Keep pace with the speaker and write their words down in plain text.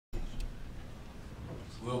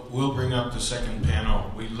We'll bring up the second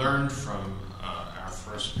panel. We learned from our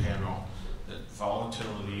first panel that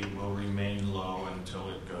volatility will remain low until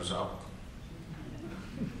it goes up.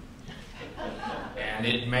 And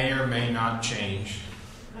it may or may not change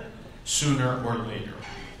sooner or later.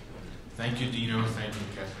 Thank you, Dino. Thank you,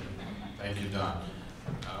 Kathleen. Thank you, Don.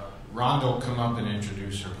 Rhonda will come up and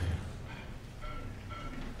introduce her panel.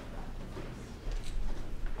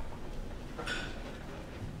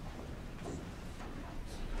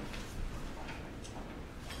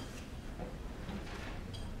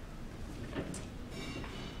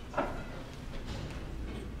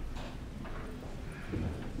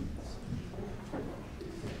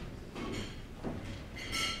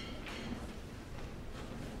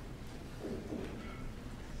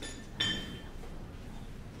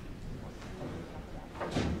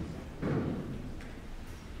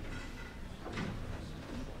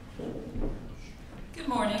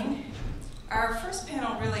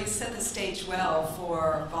 Well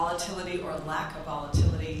for volatility or lack of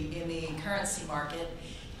volatility in the currency market.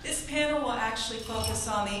 This panel will actually focus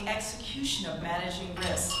on the execution of managing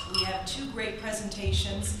risk. We have two great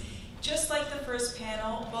presentations. Just like the first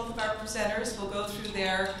panel, both of our presenters will go through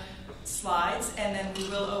their slides and then we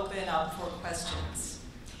will open up for questions.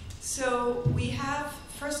 So we have,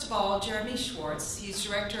 first of all, Jeremy Schwartz. He's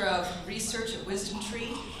Director of Research at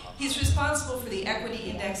WisdomTree. He's responsible for the equity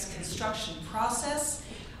index construction process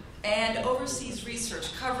and oversees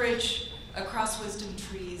research coverage across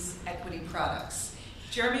WisdomTree's equity products.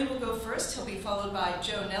 Jeremy will go first. He'll be followed by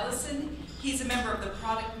Joe Nellison. He's a member of the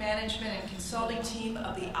product management and consulting team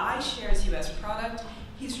of the iShares US product.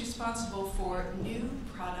 He's responsible for new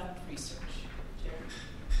product research. Jeremy.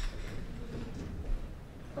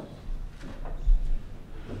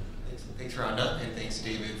 Thanks, Rhonda, and thanks,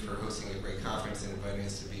 David, for hosting a great conference and inviting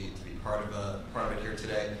us to be part of it here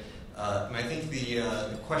today. And I think the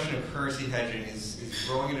question of currency hedging is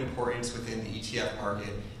growing in importance within the ETF market.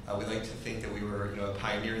 We'd like to think that we were a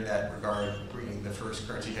pioneer in that regard, bringing the first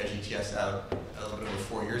currency hedge ETFs out a little bit over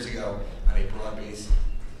 4 years ago on a broad-based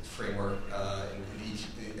framework, at least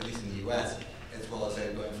in the US, as well as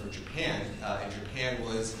going for Japan. And Japan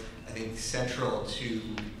was, I think, central to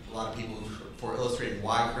a lot of people for illustrating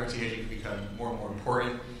why currency hedging can become more and more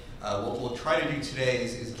important. What we'll try to do today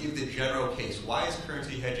is give the general case. Why is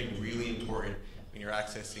currency hedging really important when you're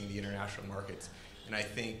accessing the international markets? And I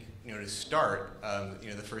think, to start,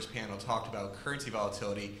 the first panel talked about currency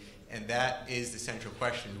volatility, and that is the central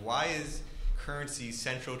question. Why is currency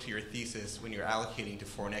central to your thesis when you're allocating to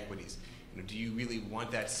foreign equities? Do you really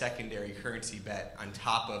want that secondary currency bet on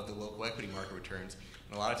top of the local equity market returns?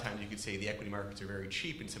 And a lot of times you could say the equity markets are very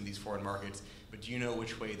cheap in some of these foreign markets, but do you know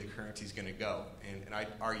which way the currency is going to go? And I'd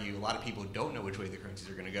argue a lot of people don't know which way the currencies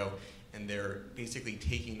are going to go, and they're basically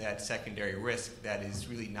taking that secondary risk that is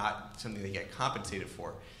really not something they get compensated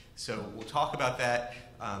for. So we'll talk about that.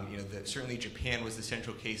 Certainly Japan was the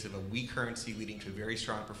central case of a weak currency leading to a very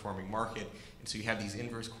strong performing market, and so you have these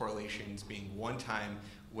inverse correlations being one time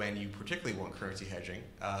when you particularly want currency hedging.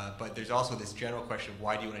 But there's also this general question of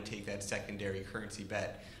why do you want to take that secondary currency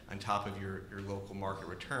bet on top of your local market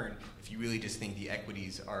return if you really just think the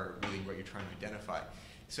equities are really what you're trying to identify.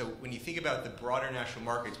 So when you think about the broader national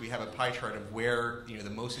markets, we have a pie chart of where the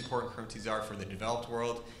most important currencies are for the developed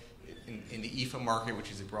world. In the EFA market,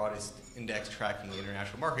 which is the broadest index tracking the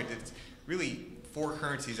international market, it's really 4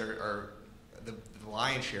 currencies are the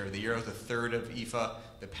lion's share. The euro is a third of EFA,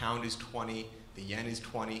 the pound is 20, the yen is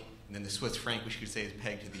 20, and then the Swiss franc, which you could say is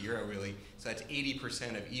pegged to the euro, really. So that's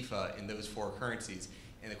 80% of EFA in those 4 currencies.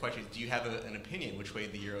 And the question is, do you have an opinion which way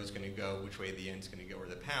the euro is going to go, which way the yen is going to go, or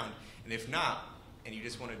the pound? And if not, and you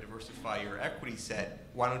just want to diversify your equity set,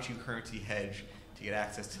 why don't you currency hedge to get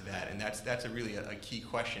access to that? And that's really a key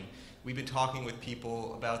question. We've been talking with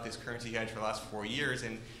people about this currency hedge for the last 4 years,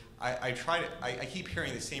 and I keep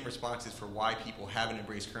hearing the same responses for why people haven't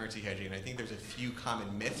embraced currency hedging. And I think there's a few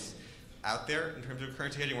common myths out there in terms of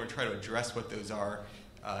currency hedging. We're going to try to address what those are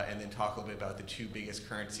and then talk a little bit about the 2 biggest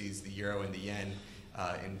currencies, the euro and the yen,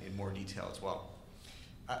 in more detail as well.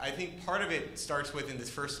 I think part of it starts with, in this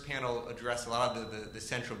first panel, address a lot of the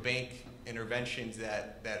central bank interventions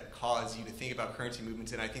that cause you to think about currency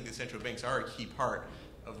movements, and I think the central banks are a key part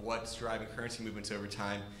of what's driving currency movements over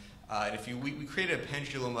time. And if we created a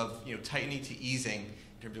pendulum of tightening to easing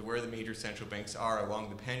in terms of where the major central banks are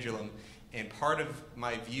along the pendulum. And part of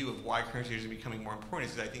my view of why currency is becoming more important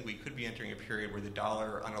is I think we could be entering a period where the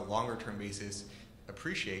dollar on a longer term basis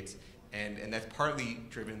appreciates. And that's partly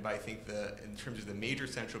driven by, I think, in terms of the major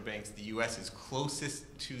central banks, the U.S. is closest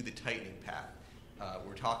to the tightening path.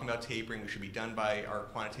 We're talking about tapering, which should be done by our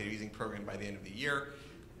quantitative easing program by the end of the year.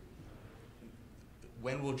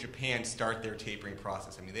 when will Japan start their tapering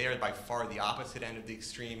process? I mean, they are by far the opposite end of the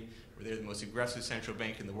extreme, where they're the most aggressive central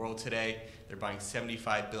bank in the world today. They're buying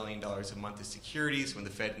 $75 billion a month of securities, when the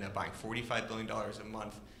Fed is now buying $45 billion a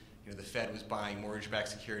month. You know, the Fed was buying mortgage-backed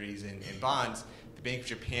securities and bonds. The Bank of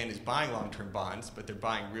Japan is buying long-term bonds, but they're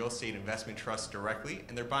buying real estate investment trusts directly,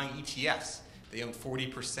 and they're buying ETFs. They own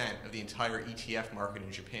 40% of the entire ETF market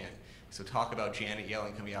in Japan. So talk about Janet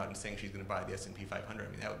Yellen coming out and saying she's going to buy the S&P 500.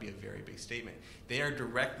 I mean, that would be a very big statement. They are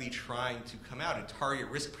directly trying to come out and target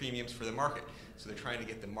risk premiums for the market. So they're trying to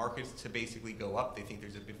get the markets to basically go up. They think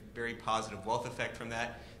there's a very positive wealth effect from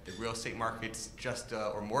that. The real estate market's just,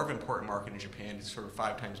 or more of an important market in Japan, is sort of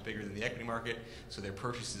 5 times bigger than the equity market. So their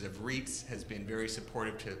purchases of REITs has been very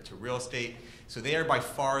supportive to real estate. So they are by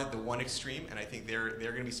far the one extreme, and I think they're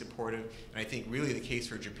going to be supportive. And I think really the case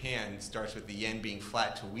for Japan starts with the yen being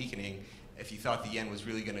flat to weakening. If you thought the yen was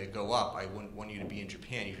really going to go up, I wouldn't want you to be in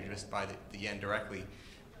Japan. You should just buy the yen directly.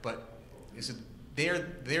 But so they're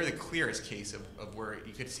the clearest case of where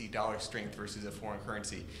you could see dollar strength versus a foreign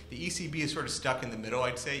currency. The ECB is sort of stuck in the middle,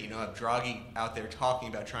 I'd say. You know, have Draghi out there talking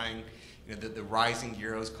about trying, you know, the rising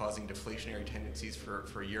euros causing deflationary tendencies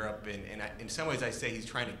for Europe. And in some ways, I say he's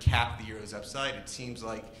trying to cap the euro's upside. It seems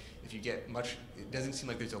like if you get much, it doesn't seem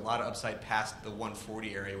like there's a lot of upside past the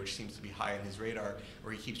 140 area, which seems to be high on his radar,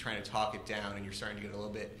 where he keeps trying to talk it down, and you're starting to get a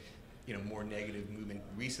little bit, you know, more negative movement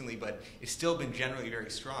recently, but it's still been generally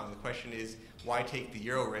very strong. The question is, why take the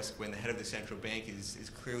euro risk when the head of the central bank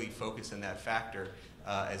is clearly focused on that factor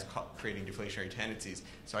as creating deflationary tendencies?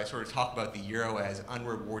 So I sort of talk about the euro as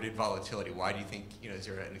unrewarded volatility. Why do you think, you know, is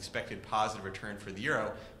there an expected positive return for the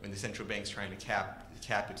euro when the central bank's trying to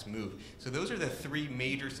cap its move? So those are the 3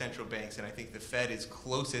 major central banks, and I think the Fed is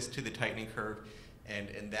closest to the tightening curve.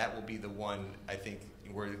 And that will be the one, I think,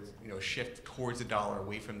 where, you know, shift towards the dollar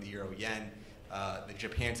away from the euro yen. The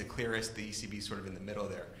Japan's the clearest, the ECB is sort of in the middle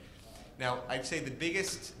there. Now, I'd say the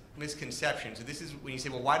biggest misconception, so this is when you say,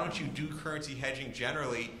 well, why don't you do currency hedging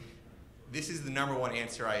generally? This is the number one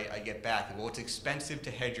answer I get back. Well, it's expensive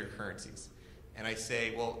to hedge your currencies. And I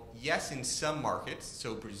say, well, yes, in some markets,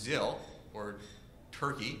 so Brazil or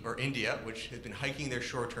Turkey or India, which has been hiking their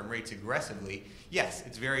short-term rates aggressively, yes,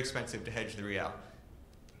 it's very expensive to hedge the real,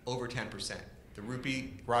 over 10%. The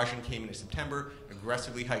rupee, Rajan came in September,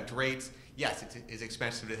 aggressively hiked rates. Yes, it's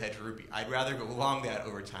expensive to hedge rupee. I'd rather go long that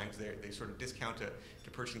over time, because they sort of discount to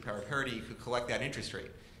purchasing power parity. You could collect that interest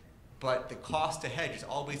rate. But the cost to hedge is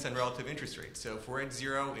all based on relative interest rates. So if we're at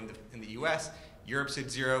 0 in the US, Europe's at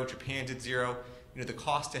 0, Japan's at 0, you know, the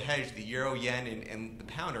cost to hedge the euro, yen, and the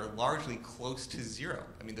pound are largely close to 0.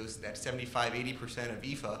 I mean, that 75–80% of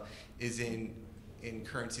IFA is in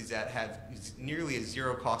currencies that have nearly a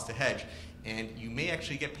 0 cost to hedge. And you may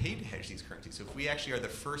actually get paid to hedge these currencies. So if we actually are the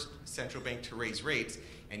first central bank to raise rates,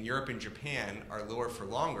 and Europe and Japan are lower for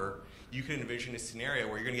longer, you can envision a scenario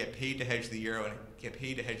where you're going to get paid to hedge the euro and get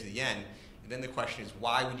paid to hedge the yen. And then the question is,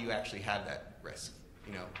 why would you actually have that risk?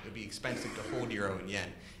 You know, it would be expensive to hold euro and yen.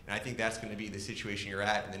 And I think that's going to be the situation you're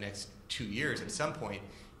at in the next 2 years at some point,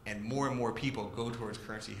 and more people go towards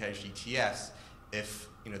currency hedged ETFs if,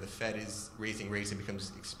 you know, the Fed is raising rates and it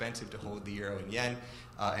becomes expensive to hold the euro and yen.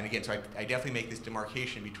 And again, so I definitely make this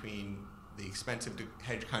demarcation between the expensive to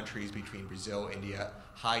hedge countries, between Brazil, India,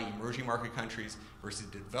 high emerging market countries, versus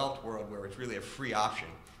the developed world where it's really a free option.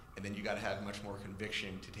 And then you got to have much more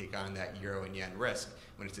conviction to take on that euro and yen risk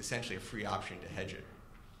when it's essentially a free option to hedge it.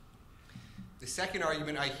 The second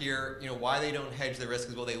argument I hear, you know, why they don't hedge the risk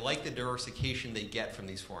is, well, they like the diversification they get from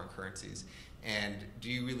these foreign currencies. And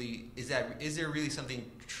do you really, is there really something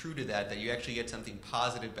true to that you actually get something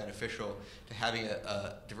positive, beneficial to having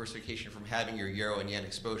a diversification from having your euro and yen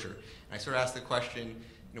exposure? And I sort of ask the question,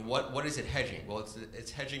 you know, what is it hedging? Well,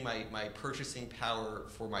 it's hedging my purchasing power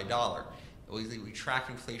for my dollar. We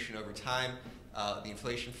track inflation over time. The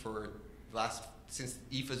inflation for since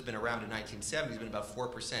IFA's been around in 1970 has been about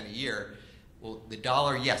 4% a year. Well, the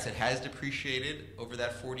dollar, yes, it has depreciated over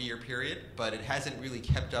that 40-year period, but it hasn't really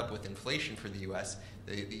kept up with inflation for the U.S.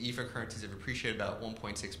 The IFA currencies have appreciated about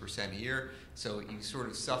 1.6% a year, so you sort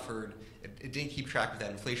of suffered. It didn't keep track of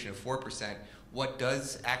that inflation of 4%. What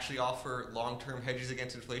does actually offer long-term hedges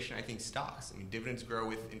against inflation? I think stocks. I mean, dividends grow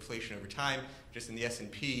with inflation over time. Just in the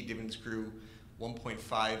S&P, dividends grew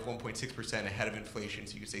 1.6% ahead of inflation.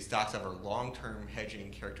 So you could say stocks have a long-term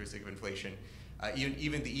hedging characteristic of inflation.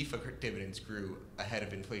 Even the IFA dividends grew ahead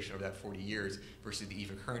of inflation over that 40 years versus the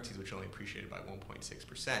IFA currencies, which only appreciated by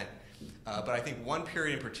 1.6%. But I think one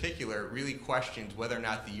period in particular really questions whether or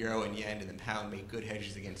not the euro and yen and the pound make good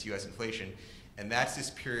hedges against U.S. inflation. And that's this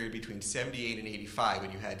period between 78 and 85,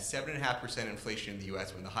 when you had 7.5% inflation in the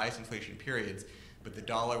U.S., one of the highest inflation periods, but the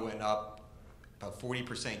dollar went up about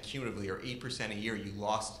 40% cumulatively, or 8% a year, you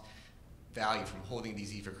lost value from holding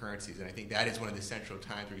these EAFE currencies. And I think that is one of the central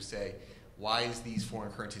times where you say, why is these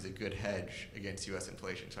foreign currencies a good hedge against U.S.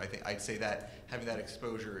 inflation? So I think I'd say that having that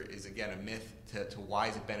exposure is, again, a myth to why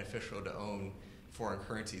is it beneficial to own foreign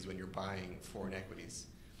currencies when you're buying foreign equities.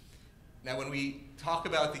 Now, when we talk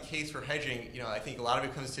about the case for hedging, I think a lot of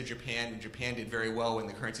it comes to Japan, and Japan did very well when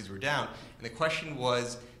the currencies were down. And the question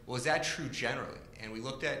was that true generally? And we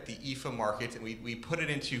looked at the EAFE markets, and we put it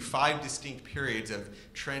into 5 distinct periods of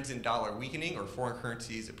trends in dollar weakening, or foreign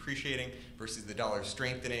currencies appreciating, versus the dollar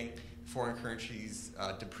strengthening, foreign currencies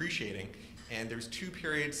depreciating. And there's 2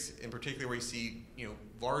 periods in particular where you see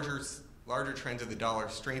larger trends of the dollar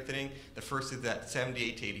strengthening. The first is that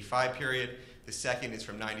 78 to 85 period. The second is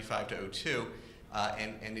from 95 to 02.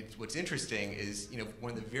 What's interesting is,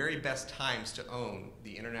 one of the very best times to own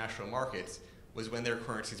the international markets was when their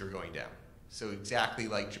currencies were going down. So exactly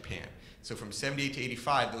like Japan. So from 78 to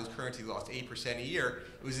 85, those currencies lost 8% a year.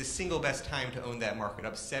 It was the single best time to own that market,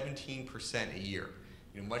 up 17% a year,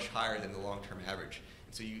 much higher than the long-term average.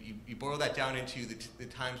 And so you boil that down into the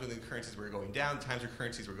times when the currencies were going down, the times where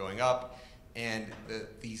currencies were going up, and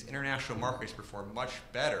these international markets performed much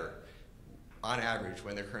better on average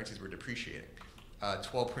when their currencies were depreciating.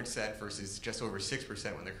 12% versus just over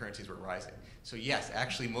 6% when their currencies were rising. So yes,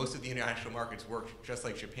 actually most of the international markets worked just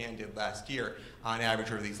like Japan did last year on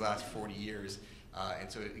average over these last 40 years.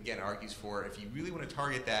 And so it again argues for, if you really want to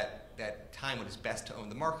target that time when it's best to own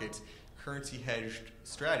the markets, currency hedged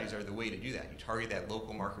strategies are the way to do that. You target that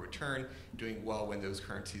local market return, doing well when those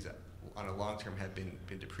currencies on a long term have been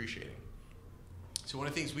depreciating. So one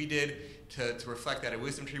of the things we did to reflect that at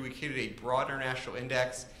WisdomTree, we created a broad international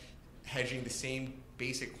index hedging the same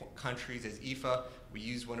basic countries as EAFE. We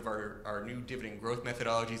used one of our new dividend growth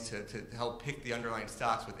methodologies to help pick the underlying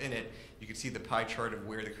stocks within it. You can see the pie chart of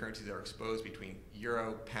where the currencies are exposed between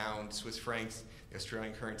euro, pound, Swiss francs, the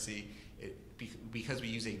Australian currency. Because we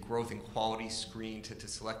use a growth and quality screen to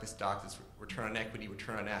select the stocks, it's return on equity,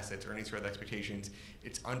 return on assets, earnings growth expectations.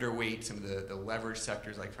 It's underweight some of the leverage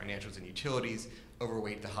sectors like financials and utilities,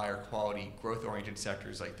 overweight the higher quality growth-oriented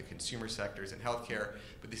sectors like the consumer sectors and healthcare.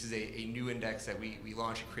 But this is a new index that we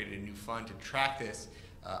launched and created a new fund to track this.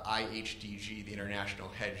 IHDG, the International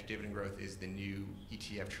Hedge Dividend Growth, is the new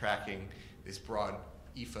ETF tracking this broad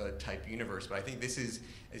EAFE type universe. But I think this is,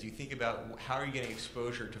 as you think about how are you getting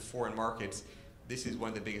exposure to foreign markets, this is one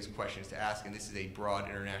of the biggest questions to ask, and this is a broad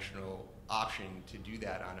international option to do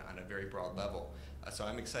that on a very broad level. So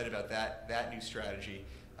I'm excited about that new strategy.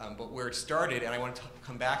 But where it started, and I want to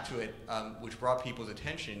come back to it, which brought people's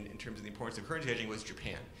attention in terms of the importance of currency hedging, was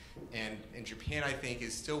Japan. And Japan, I think,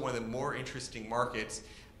 is still one of the more interesting markets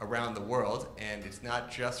around the world, and it's not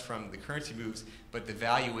just from the currency moves, but the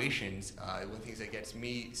valuations. One of the things that gets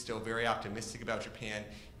me still very optimistic about Japan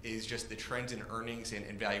is just the trends in earnings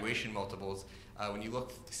and valuation multiples. When you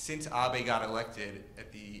look, since Abe got elected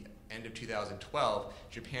at the end of 2012,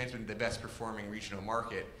 Japan's been the best performing regional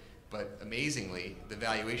market, but amazingly, the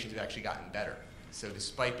valuations have actually gotten better. So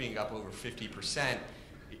despite being up over 50%,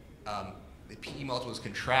 the PE multiple was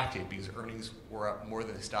contracted because earnings were up more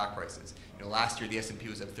than the stock prices. Last year the S&P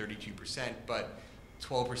was up 32%, but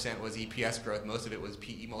 12% was EPS growth. Most of it was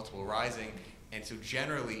PE multiple rising. And so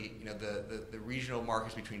generally, the regional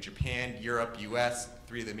markets between Japan, Europe, US,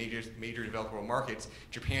 3 of the major developed world markets,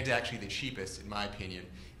 Japan's actually the cheapest, in my opinion,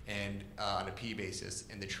 and on a PE basis.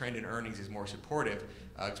 And the trend in earnings is more supportive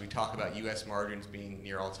because we talk about US margins being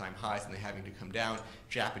near all-time highs and they having to come down.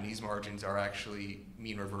 Japanese margins are actually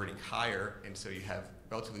mean reverting higher, and so you have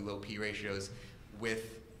relatively low PE ratios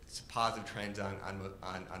with positive trends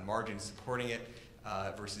on margins supporting it.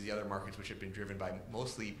 Versus the other markets which have been driven by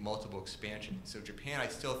mostly multiple expansion. So Japan, I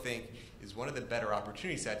still think, is one of the better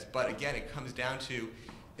opportunity sets, but again, it comes down to,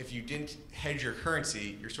 if you didn't hedge your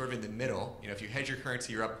currency, you're sort of in the middle. If you hedge your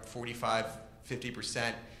currency, you're up 45,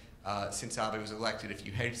 50% since Abe was elected. If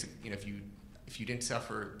you hedge, if you didn't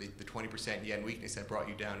suffer the 20% yen weakness, that brought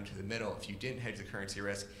you down into the middle. If you didn't hedge the currency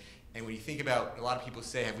risk, and when you think about, a lot of people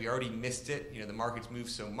say, have we already missed it? The market's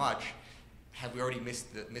moved so much. Have we already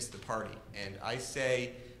missed the party? And I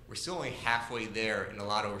say we're still only halfway there in a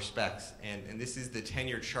lot of respects. And this is the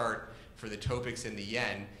 10-year chart for the TOPIX and the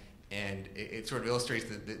yen, and it sort of illustrates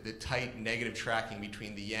the tight negative tracking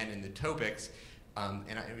between the yen and the TOPIX. And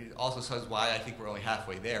it also says why I think we're only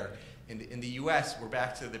halfway there. In the U.S., we're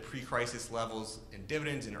back to the pre-crisis levels in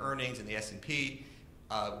dividends and earnings in the S&P.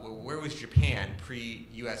 Where was Japan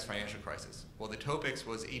pre-U.S. financial crisis? Well, the TOPIX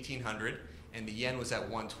was 1,800, and the yen was at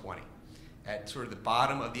 120. At sort of the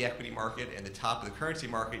bottom of the equity market and the top of the currency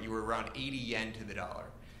market, you were around 80 yen to the dollar.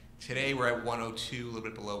 Today, we're at 102, a little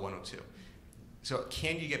bit below 102. So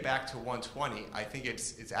can you get back to 120? I think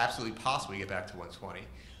it's absolutely possible to get back to 120.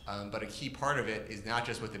 But a key part of it is not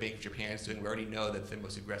just what the Bank of Japan is doing. We already know that it's the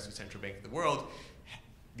most aggressive central bank in the world.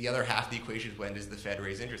 The other half of the equation is when does the Fed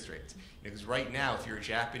raise interest rates? Because right now, if you're a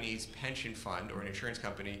Japanese pension fund or an insurance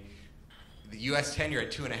company, the U.S. 10-year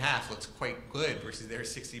at 2.5 looks quite good versus their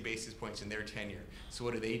 60 basis points in their 10-year. So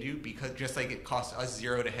what do? Because just like it costs us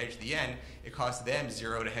 0 to hedge the yen, it costs them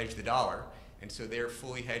 0 to hedge the dollar. And so they're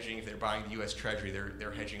fully hedging. If they're buying the U.S. Treasury,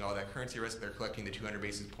 they're hedging all that currency risk. They're collecting the 200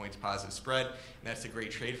 basis points positive spread, and that's a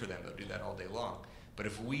great trade for them. They'll do that all day long. But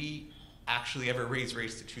if we actually ever raise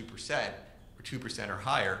rates to 2% or 2% or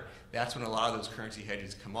higher, that's when a lot of those currency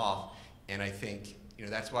hedges come off. And I think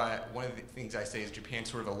that's why one of the things I say is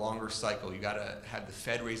Japan's sort of a longer cycle. You got to have the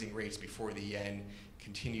Fed raising rates before the yen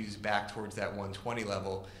continues back towards that 120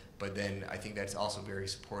 level. But then I think that's also very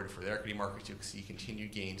supportive for the equity markets. You'll see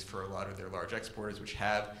continued gains for a lot of their large exporters, which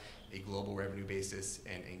have a global revenue basis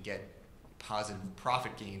and get positive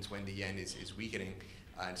profit gains when the yen is weakening.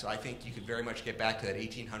 And so I think you could very much get back to that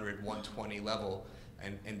 1800, 120 level.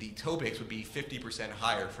 And the TOPIX would be 50%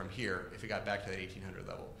 higher from here if it got back to that 1800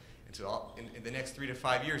 level. And so in the next 3 to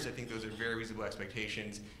 5 years, I think those are very reasonable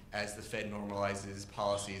expectations. As the Fed normalizes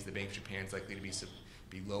policies, the Bank of Japan is likely to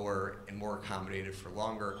be lower and more accommodative for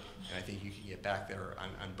longer. And I think you can get back there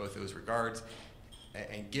on both those regards.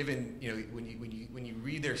 And given, when you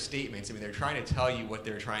read their statements, I mean, they're trying to tell you what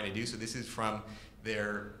they're trying to do. So this is from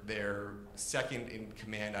their second in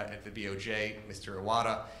command at the BOJ, Mr.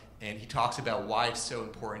 Iwata, and he talks about why it's so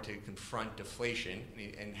important to confront deflation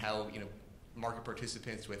and how, market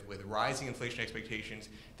participants with rising inflation expectations,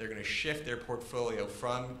 they're going to shift their portfolio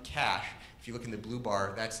from cash. If you look in the blue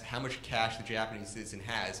bar, that's how much cash the Japanese citizen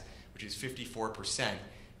has, which is 54%.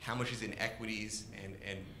 How much is in equities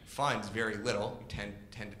and funds? Very little, 10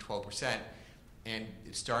 to 12%. And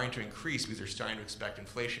it's starting to increase because they're starting to expect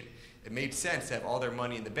inflation. It made sense to have all their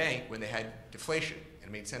money in the bank when they had deflation. And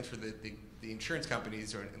it made sense for the insurance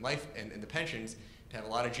companies or in life and the pensions to have a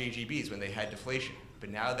lot of JGBs when they had deflation. But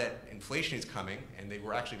now that inflation is coming, and they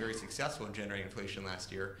were actually very successful in generating inflation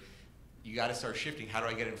last year, you got to start shifting. How do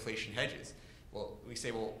I get inflation hedges? Well, we say,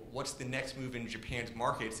 what's the next move in Japan's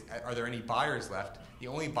markets? Are there any buyers left? The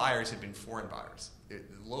only buyers have been foreign buyers. The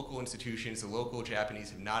local institutions, the local Japanese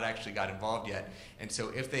have not actually got involved yet. And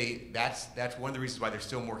so that's one of the reasons why there's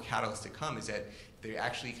still more catalysts to come, is that they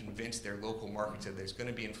actually convince their local markets that there's going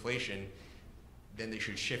to be inflation. Then they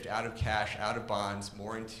should shift out of cash, out of bonds,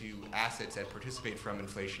 more into assets that participate from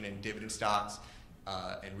inflation, and dividend stocks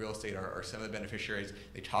and real estate are some of the beneficiaries.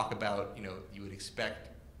 They talk about, you would expect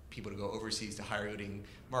people to go overseas to higher yielding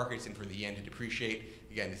markets and for the yen to depreciate.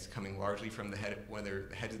 Again, this is coming largely from one of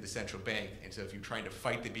the heads of the central bank. And so if you're trying to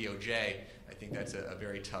fight the BOJ, I think that's a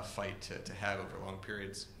very tough fight to have over long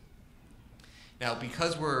periods. Now,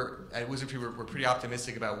 because at WisdomTree, we're pretty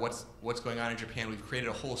optimistic about what's going on in Japan, we've created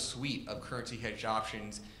a whole suite of currency hedge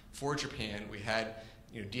options for Japan. We had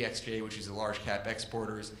DXJ, which is the large cap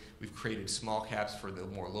exporters. We've created small caps for the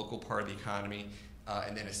more local part of the economy,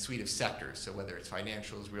 and then a suite of sectors. So whether it's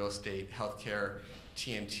financials, real estate, healthcare,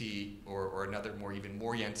 TMT, or another even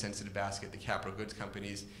more yen-sensitive basket, the capital goods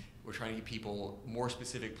companies. We're trying to give people more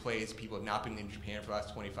specific plays. People have not been in Japan for the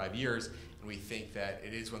last 25 years, and we think that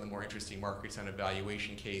it is one of the more interesting markets on a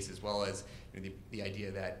valuation case, as well as the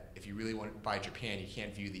idea that if you really want to buy Japan, you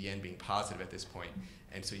can't view the yen being positive at this point.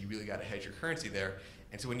 And so you really got to hedge your currency there.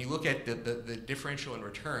 And so when you look at the differential in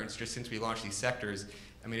returns, just since we launched these sectors,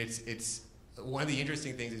 I mean, it's one of the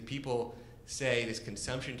interesting things is people say this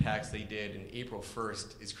consumption tax they did in April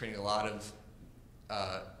 1st is creating a lot of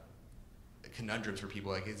conundrums for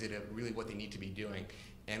people. Like, is it really what they need to be doing?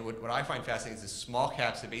 And what I find fascinating is the small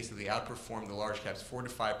caps have basically outperformed the large caps 4 to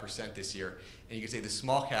 5% this year. And you can say the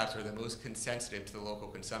small caps are the most sensitive to the local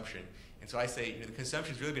consumption. And so I say, the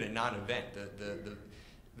consumption has really been a non-event.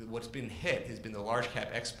 What's been hit has been the large cap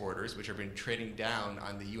exporters, which have been trading down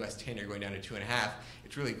on the U.S. 10-year, going down to 2.5.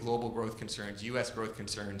 It's really global growth concerns, U.S. growth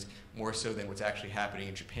concerns, more so than what's actually happening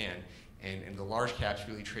in Japan. And the large caps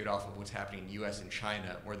really trade off of what's happening in the U.S. and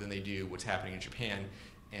China more than they do what's happening in Japan.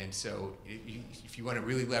 And so if you want to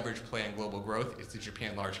really leverage play on global growth, it's the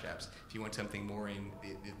Japan large caps. If you want something more in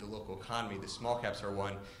the local economy, the small caps are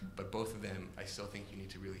one, but both of them, I still think you need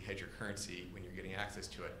to really hedge your currency when you're getting access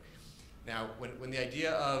to it. Now, when the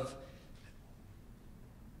idea of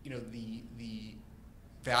the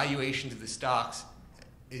valuations of the stocks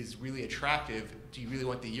is really attractive, do you really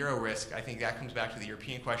want the euro risk? I think that comes back to the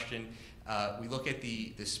European question. We look at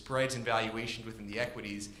the spreads and valuations within the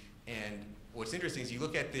equities, and what's interesting is you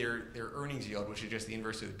look at their earnings yield, which is just the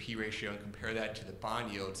inverse of the P ratio, and compare that to the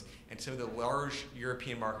bond yields. And some of the large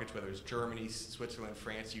European markets, whether it's Germany, Switzerland,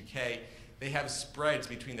 France, UK, they have spreads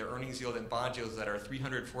between their earnings yield and bond yields that are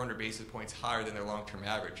 300, 400 basis points higher than their long-term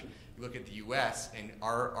average. You look at the U.S., and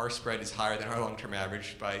our spread is higher than our long-term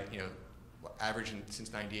average by, average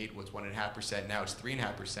since '98 was 1.5%. Now it's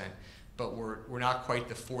 3.5%. But we're not quite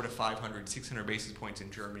the 400 to 500, 600 basis points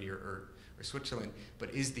in Germany or Switzerland.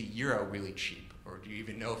 But is the euro really cheap? Or do you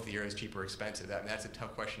even know if the euro is cheap or expensive? That's a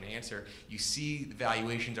tough question to answer. You see the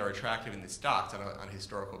valuations are attractive in the stocks on a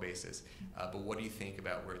historical basis. But what do you think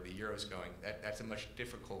about where the euro is going? That's a much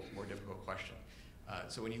more difficult question.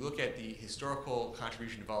 So when you look at the historical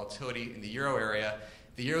contribution to volatility in the euro area,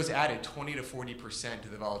 the euro's added 20 to 40% to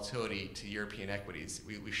the volatility to European equities.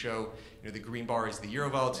 We show, the green bar is the euro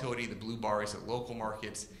volatility, the blue bar is at local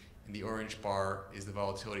markets, and the orange bar is the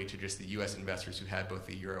volatility to just the U.S. investors who had both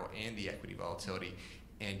the euro and the equity volatility.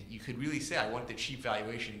 And you could really say, I want the cheap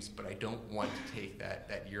valuations, but I don't want to take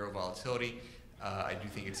that euro volatility. I do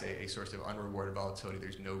think it's a source of unrewarded volatility.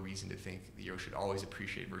 There's no reason to think the euro should always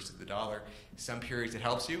appreciate versus the dollar. Some periods it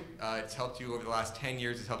helps you. It's helped you over the last 10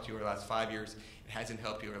 years. It's helped you over the last 5 years. It hasn't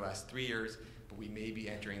helped you over the last 3 years. But we may be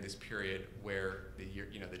entering this period where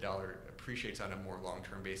the dollar appreciates on a more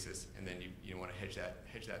long-term basis, and then you want to hedge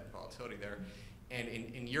that volatility there. And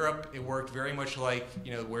in Europe, it worked very much like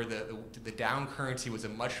where the down currency was a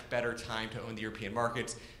much better time to own the European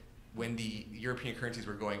markets. When the European currencies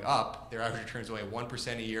were going up, their average return was only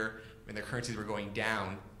 1% a year. When their currencies were going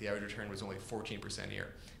down, the average return was only 14% a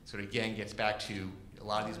year. So it again gets back to a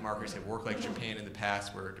lot of these markets have worked like Japan in the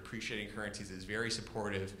past, where depreciating currencies is very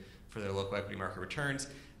supportive for their local equity market returns.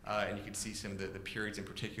 And you can see some of the periods in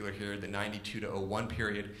particular here, the 92 to 01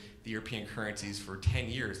 period, the European currencies for 10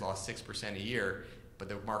 years lost 6% a year, but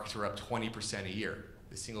the markets were up 20% a year,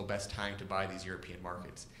 the single best time to buy these European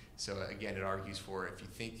markets. So again, it argues for if you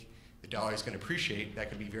think the dollar is going to appreciate, that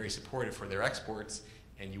could be very supportive for their exports,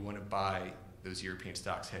 and you want to buy those European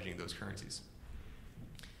stocks hedging those currencies.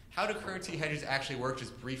 How do currency hedges actually work?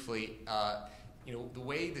 Just briefly, the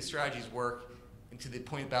way the strategies work, and to the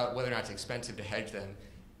point about whether or not it's expensive to hedge them,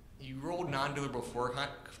 you roll non-deliverable forward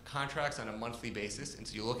contracts on a monthly basis, and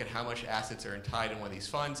so you look at how much assets are tied in one of these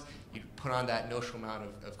funds, you put on that notional amount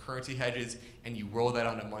of currency hedges, and you roll that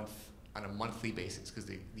on a monthly basis, because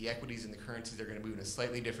the equities and the currencies are going to move in a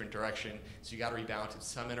slightly different direction, so you got to rebalance at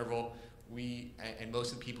some interval. We, and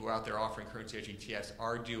most of the people who are out there offering currency hedge ETFs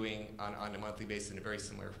are doing on a monthly basis in a very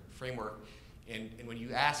similar framework. And when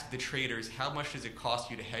you ask the traders, how much does it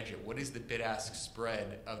cost you to hedge it? What is the bid-ask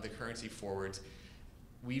spread of the currency forwards?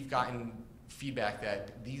 We've gotten feedback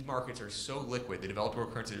that these markets are so liquid, the developed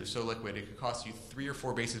world currencies are so liquid, it could cost you 3 or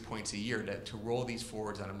 4 basis points a year to roll these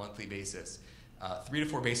forwards on a monthly basis. 3 to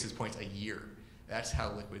 4 basis points a year. That's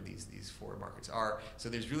how liquid these forward markets are. So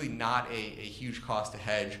there's really not a huge cost to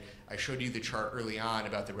hedge. I showed you the chart early on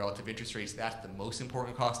about the relative interest rates. That's the most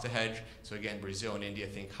important cost to hedge. So again, Brazil and India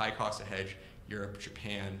think high cost to hedge. Europe,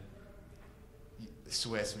 Japan,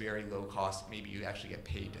 Swiss, very low cost. Maybe you actually get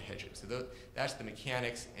paid to hedge it. So that's the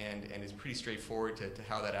mechanics, and it's pretty straightforward to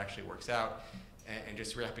how that actually works out. And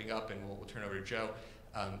just wrapping up, and we'll turn over to Joe.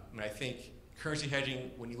 I think currency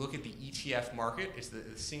hedging, when you look at the ETF market, it's the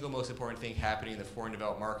single most important thing happening in the foreign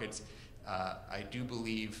developed markets. I do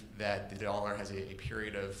believe that the dollar has a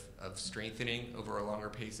period of strengthening over a longer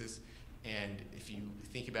basis. And if you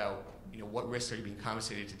think about what risks are you being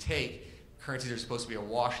compensated to take, currencies are supposed to be a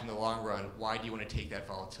wash in the long run. Why do you want to take that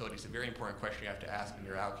volatility? It's a very important question you have to ask when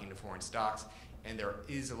you're allocating to foreign stocks. And there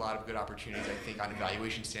is a lot of good opportunities, I think, on a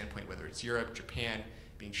valuation standpoint, whether it's Europe, Japan,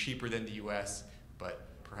 being cheaper than the US, but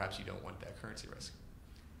perhaps you don't want that currency risk.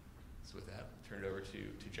 So with that, I'll turn it over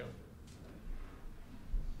to Joe.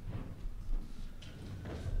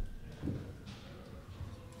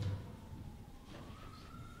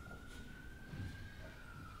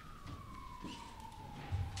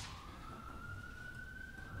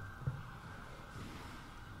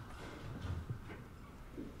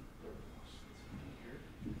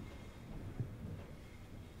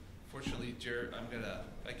 Fortunately,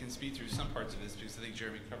 I can speed through some parts of this because I think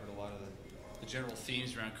Jeremy covered a lot of the general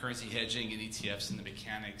themes around currency hedging and ETFs and the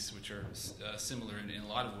mechanics, which are similar in a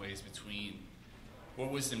lot of ways between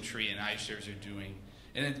what WisdomTree and iShares are doing.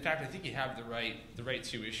 And in fact, I think you have the right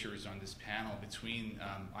two issuers on this panel. Between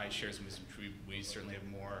iShares and WisdomTree, we certainly have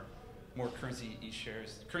more currency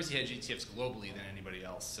hedge ETFs globally than anybody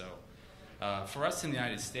else. So for us in the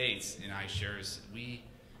United States, in iShares, we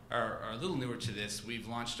are a little newer to this. We've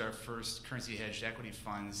launched our first currency hedged equity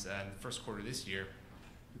funds in the first quarter of this year.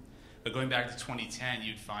 But going back to 2010,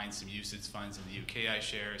 you'd find some UCITS funds in the UK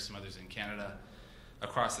iShares, some others in Canada,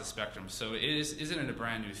 across the spectrum. So it isn't a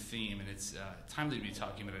brand new theme, and it's timely to be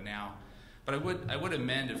talking about it now. But I would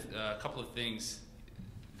amend a couple of things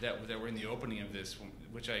that were in the opening of this,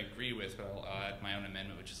 which I agree with, but I'll add my own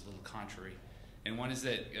amendment, which is a little contrary. And one is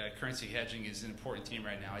that currency hedging is an important theme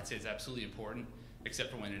right now. I'd say it's absolutely important, except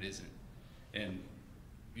for when it isn't. And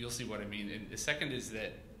you'll see what I mean. And the second is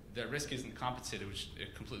that risk isn't compensated, which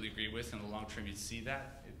I completely agree with. In the long term, you'd see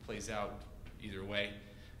that. It plays out either way,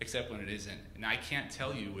 except when it isn't. And I can't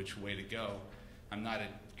tell you which way to go. I'm not a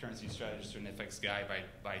currency strategist or an FX guy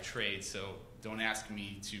by trade, so don't ask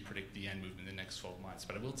me to predict the end movement in the next 12 months.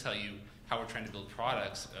 But I will tell you how we're trying to build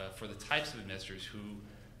products for the types of investors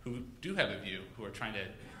who do have a view, who are trying to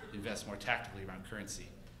invest more tactically around currency.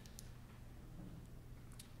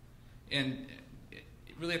 And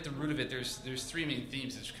really at the root of it, there's three main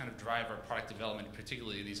themes that kind of drive our product development,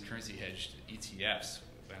 particularly these currency hedged ETFs.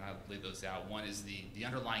 And I'll lay those out. One is the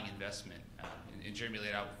underlying investment. And Jeremy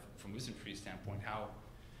laid out from WisdomTree's standpoint how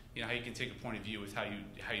you can take a point of view with how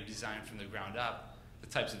you design from the ground up the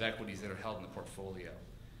types of equities that are held in the portfolio.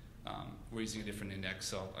 We're using a different index,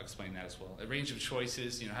 so I'll explain that as well. A range of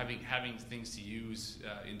choices, having things to use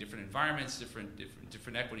in different environments,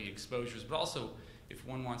 different equity exposures, but also if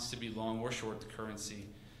one wants to be long or short the currency.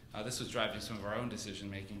 This was driving some of our own decision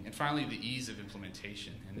making. And finally, the ease of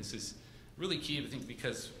implementation. And this is really key, I think,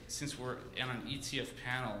 because since we're on an ETF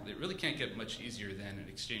panel, it really can't get much easier than an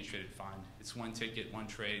exchange-traded fund. It's one ticket, one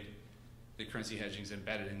trade. The currency hedging is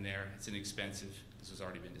embedded in there. It's inexpensive. This has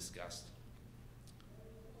already been discussed.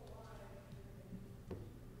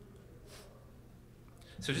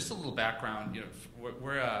 So just a little background.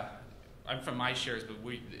 I'm from iShares, but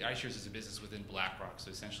iShares is a business within BlackRock.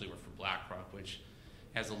 So essentially, we're for BlackRock, which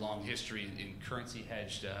has a long history in currency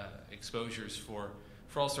hedged exposures for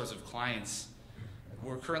all sorts of clients.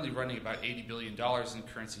 We're currently running about $80 billion in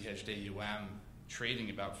currency hedged AUM,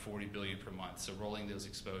 trading about $40 billion per month. So rolling those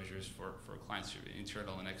exposures for clients through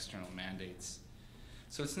internal and external mandates.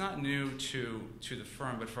 So it's not new to the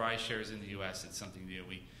firm, but for iShares in the US, it's something new.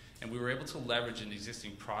 And we were able to leverage an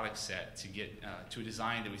existing product set to get to a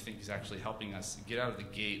design that we think is actually helping us get out of the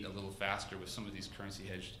gate a little faster with some of these currency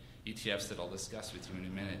hedged ETFs that I'll discuss with you in a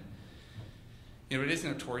minute. It is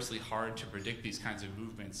notoriously hard to predict these kinds of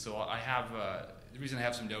movements. So I have the reason I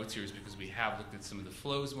have some notes here is because we have looked at some of the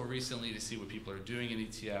flows more recently to see what people are doing in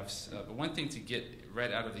ETFs. But one thing to get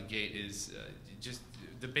right out of the gate is just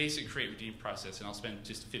the basic create-redeem process. And I'll spend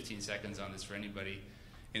just 15 seconds on this for anybody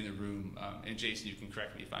in the room. And Jason, you can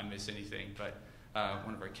correct me if I miss anything, but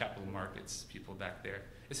one of our capital markets people back there.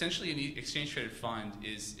 Essentially, an exchange-traded fund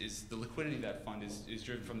is the liquidity of that fund is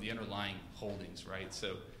driven from the underlying holdings, right?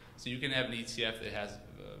 So you can have an ETF that has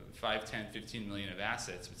 5, 10, 15 million of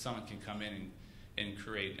assets, but someone can come in and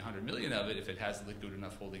create 100 million of it if it has liquid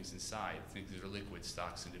enough holdings inside. I think these are liquid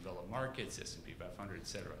stocks in developed markets, S&P 500, et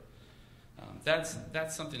cetera.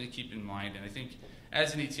 That's something to keep in mind, and I think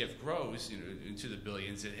as an ETF grows into the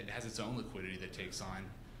billions, it has its own liquidity that takes on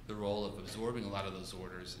the role of absorbing a lot of those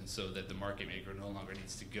orders, and so that the market maker no longer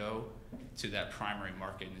needs to go to that primary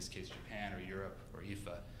market, in this case Japan or Europe or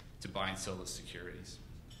IFA, to buy and sell those securities.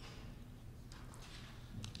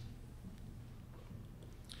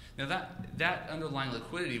 Now that underlying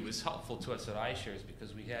liquidity was helpful to us at iShares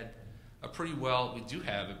because we do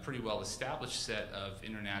have a pretty well established set of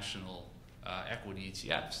international equity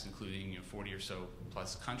ETFs, including 40 or so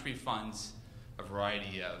plus country funds, a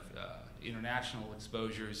variety of international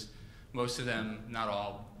exposures, most of them, not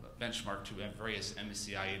all, benchmarked to various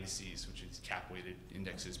MSCI indices, which is cap-weighted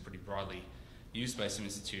indexes pretty broadly used by some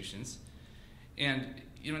institutions. And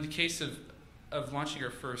in the case of launching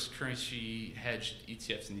our first currency hedged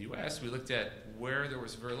ETFs in the US, we looked at where there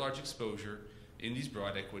was very large exposure in these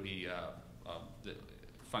broad equity the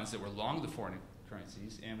funds that were long the foreign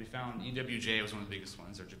currencies, and we found EWJ was one of the biggest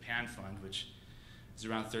ones, our Japan fund, which is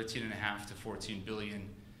around 13.5 to 14 billion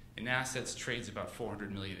in assets, trades about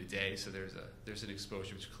 400 million a day. So there's an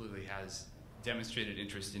exposure which clearly has demonstrated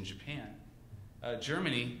interest in Japan.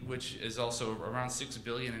 Germany, which is also around 6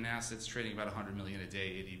 billion in assets, trading about 100 million a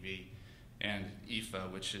day ADV, and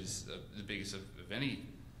IFA, which is the biggest of any,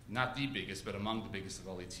 not the biggest, but among the biggest of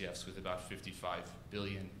all ETFs, with about 55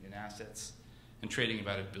 billion in assets and trading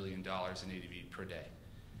about $1 billion in ADV per day.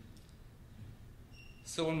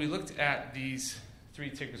 So when we looked at these three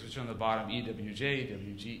tickers, which are on the bottom, EWJ,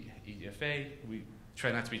 EWG, EFA, we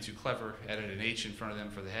try not to be too clever, added an H in front of them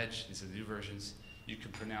for the hedge. These are the new versions. You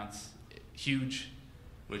can pronounce huge,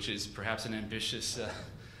 which is perhaps an ambitious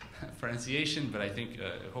pronunciation, but I think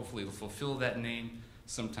hopefully it'll fulfill that name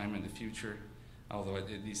sometime in the future. although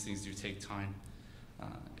these things do take time.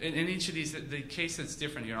 In each of these, the case that's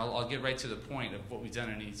different here, I'll get right to the point of what we've done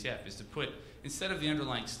in an ETF, is to put, instead of the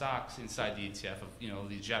underlying stocks inside the ETF of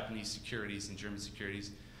the Japanese securities and German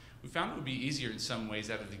securities, we found it would be easier in some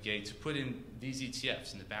ways out of the gate to put in these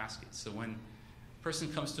ETFs in the basket. So when a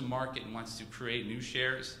person comes to market and wants to create new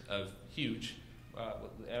shares of huge,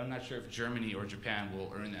 I'm not sure if Germany or Japan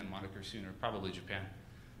will earn that moniker sooner, probably Japan.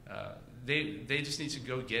 They just need to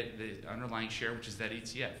go get the underlying share, which is that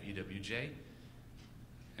ETF, EWJ,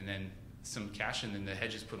 and then some cash, and then the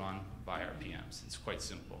hedge is put on by RPMs. It's quite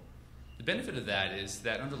simple. The benefit of that is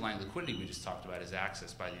that underlying liquidity we just talked about is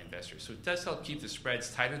accessed by the investors. So it does help keep the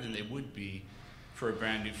spreads tighter than they would be for a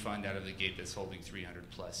brand new fund out of the gate that's holding 300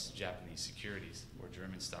 plus Japanese securities, or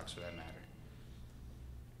German stocks for that matter.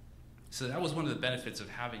 So that was one of the benefits of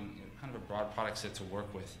having kind of a broad product set to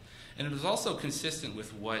work with. And it was also consistent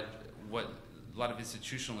with what a lot of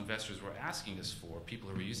institutional investors were asking us for, people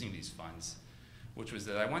who were using these funds, which was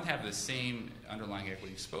that I want to have the same underlying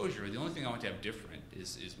equity exposure. The only thing I want to have different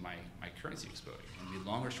is my currency exposure. I can be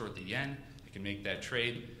long or short the yen. I can make that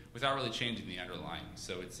trade without really changing the underlying.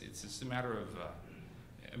 So it's just a matter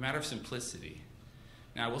of simplicity.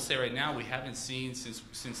 Now, I will say right now we haven't seen,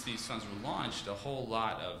 since these funds were launched, a whole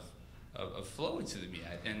lot of flow into them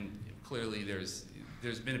yet. And clearly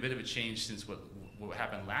there's been a bit of a change since what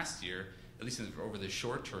happened last year, at least over the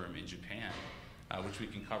short term in Japan, which we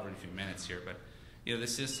can cover in a few minutes here. But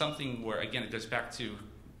this is something where, again, it goes back to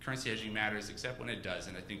currency hedging matters, except when it does.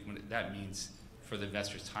 And I think that means for the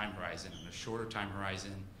investor's time horizon. On a shorter time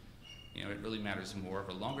horizon, it really matters more.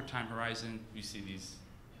 Over a longer time horizon, you see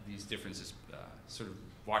these differences sort of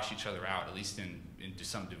wash each other out, at least into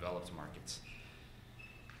some developed markets.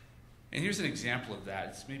 And here's an example of that.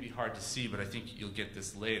 It's maybe hard to see, but I think you'll get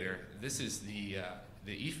this later. This is the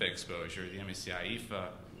IFA exposure, the MSCI IFA,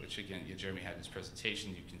 which again, Jeremy had in his presentation.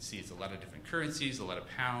 You can see it's a lot of different currencies, a lot of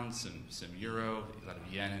pounds, some euro, a lot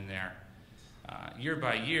of yen in there. Year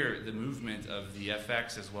by year, the movement of the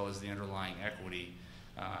FX as well as the underlying equity,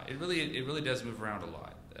 it really does move around a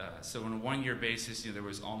lot. So on a one-year basis, there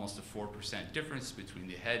was almost a 4% difference between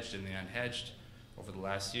the hedged and the unhedged over the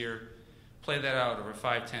last year. Play that out over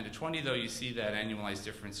 5, 10 to 20, though, you see that annualized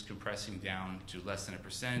difference compressing down to less than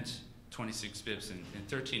 1%, 26 bips, and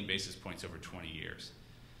 13 basis points over 20 years.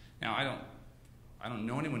 Now, I don't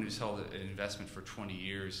know anyone who's held an investment for 20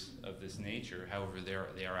 years of this nature. However,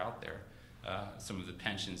 they are out there. Some of the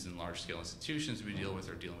pensions and large-scale institutions we deal with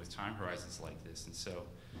are dealing with time horizons like this, and so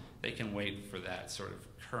they can wait for that sort of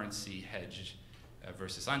currency hedged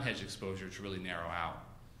versus unhedged exposure to really narrow out.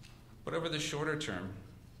 But over the shorter term,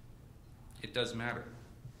 it does matter.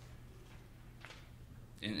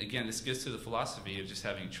 And again, this gets to the philosophy of just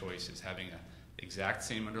having choices, having an exact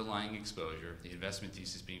same underlying exposure, the investment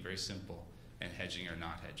thesis being very simple, and hedging or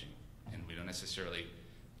not hedging. And we don't necessarily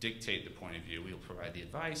dictate the point of view. We'll provide the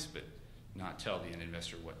advice, but not tell the end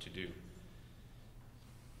investor what to do.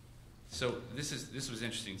 So this was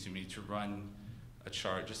interesting to me, to run a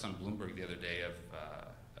chart just on Bloomberg the other day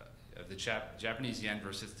of the Japanese yen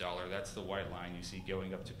versus dollar. That's the white line you see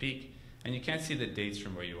going up to peak. And you can't see the dates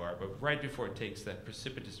from where you are, but right before it takes that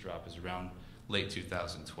precipitous drop is around late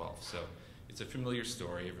 2012. So it's a familiar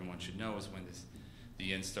story. Everyone should know is when the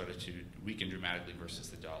yen started to weaken dramatically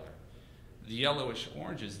versus the dollar. The yellowish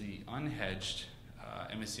orange is the unhedged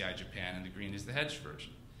MSCI Japan, and the green is the hedged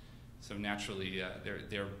version. So naturally,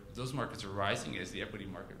 those markets are rising as the equity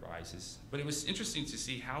market rises. But it was interesting to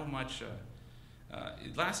see how much.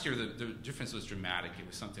 Last year, the difference was dramatic. It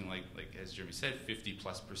was something like as Jeremy said,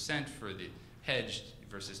 50+% for the hedged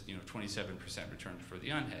versus 27% return for the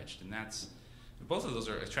unhedged, and both of those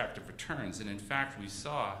are attractive returns. And in fact, we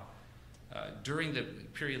saw during the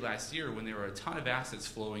period last year when there were a ton of assets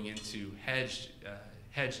flowing into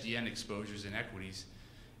hedged yen exposures and equities,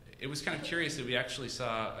 it was kind of curious that we actually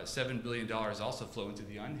saw $7 billion also flow into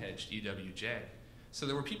the unhedged EWJ. So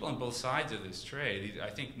there were people on both sides of this trade. I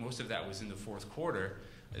think most of that was in the fourth quarter,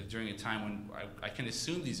 during a time when I can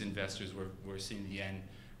assume these investors were seeing the yen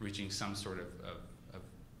reaching some sort of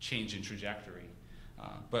change in trajectory.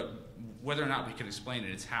 But whether or not we can explain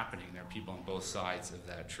it, it's happening. There are people on both sides of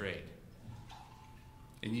that trade.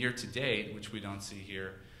 In year to date, which we don't see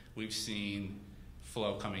here, we've seen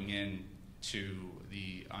flow coming in to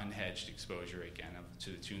the unhedged exposure again,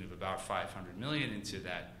 to the tune of about $500 million into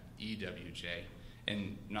that EWJ.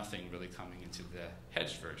 And nothing really coming into the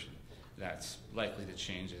hedged version. That's likely to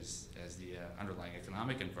change as the underlying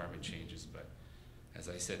economic environment changes, but as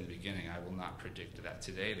I said in the beginning, I will not predict that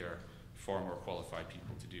today. There are far more qualified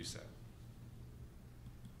people to do so.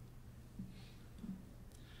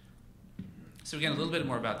 So again, a little bit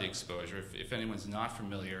more about the exposure. If anyone's not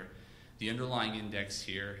familiar, the underlying index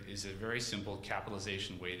here is a very simple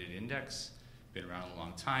capitalization weighted index, been around a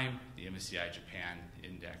long time, the MSCI Japan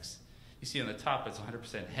index. You see on the top it's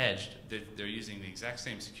 100% hedged. They're using the exact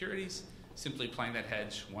same securities, simply applying that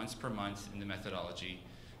hedge once per month in the methodology.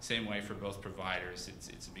 Same way for both providers.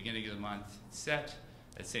 It's the beginning of the month, it's set,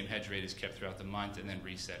 that same hedge rate is kept throughout the month and then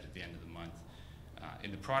reset at the end of the month.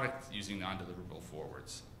 In the product, using non-deliverable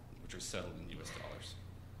forwards, which are settled in US dollars.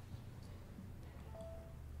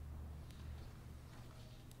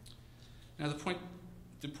 Now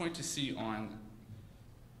the point to see on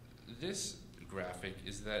this graphic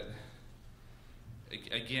is that,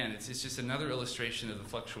 again, it's just another illustration of the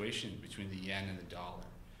fluctuation between the yen and the dollar.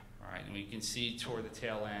 All right? And we can see toward the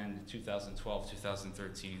tail end, 2012,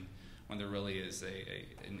 2013, when there really is a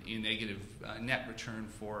negative net return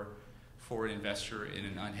for an investor in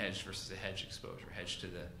an unhedged versus a hedged exposure, hedged to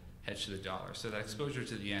the dollar. So that exposure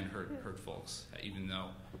to the yen hurt folks, even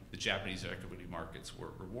though the Japanese equity markets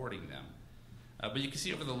were rewarding them. But you can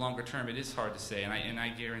see over the longer term, it is hard to say, and I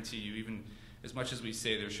guarantee you, even as much as we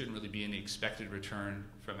say there shouldn't really be any expected return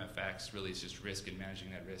from FX, really it's just risk and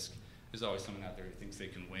managing that risk. There's always someone out there who thinks they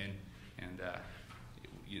can win, and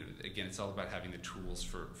again, it's all about having the tools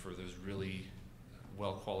for those really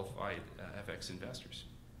well-qualified FX investors.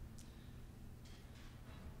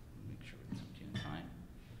 Make sure it's okay in time.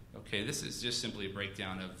 Okay, this is just simply a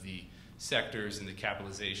breakdown of the sectors in the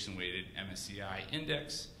capitalization-weighted MSCI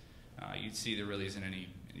index. You'd see there really isn't any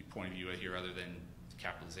point of view here other than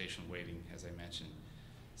capitalization weighting, as I mentioned.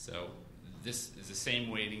 So this is the same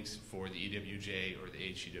weightings for the EWJ or the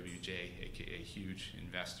HEWJ, aka huge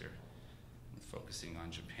investor. I'm focusing on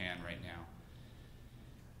Japan right now.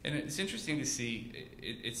 And it's interesting to see,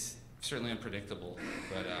 it's certainly unpredictable,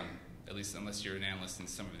 but at least unless you're an analyst in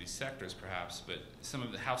some of these sectors perhaps, but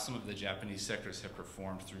how some of the Japanese sectors have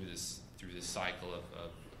performed through this cycle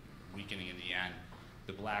of weakening in the yen.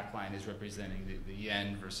 The black line is representing the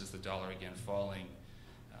yen versus the dollar again falling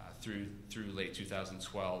through late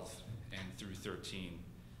 2012 and through 13.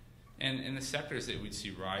 And the sectors that we'd see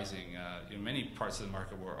rising, many parts of the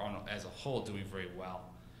market were as a whole doing very well.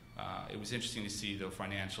 It was interesting to see the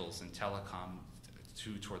financials and telecom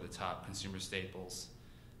toward the top, consumer staples.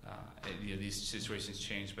 These situations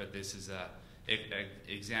change, but this is an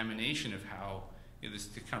examination of how this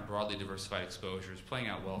kind of broadly diversified exposure is playing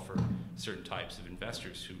out well for certain types of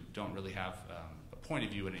investors who don't really have a point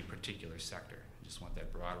of view in a particular sector. Just want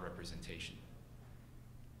that broad representation.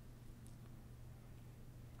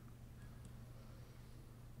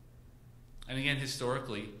 And again,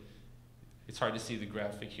 historically, it's hard to see the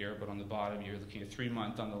graphic here, but on the bottom you're looking at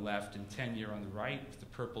 3-month on the left and 10-year on the right, with the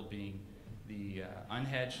purple being the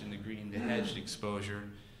unhedged and the green the hedged exposure.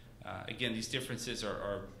 Again, these differences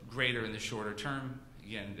are greater in the shorter term.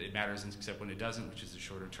 Again, it matters except when it doesn't, which is the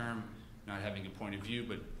shorter term, not having a point of view,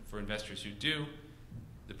 but for investors who do,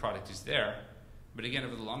 the product is there. But again,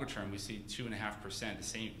 over the longer term, we see 2.5%,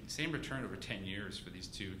 the same return over 10 years for these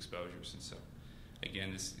two exposures. And so,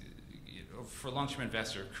 again, for a long-term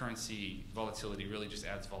investor, currency volatility really just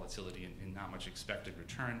adds volatility and not much expected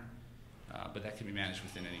return, but that can be managed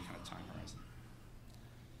within any kind of time horizon.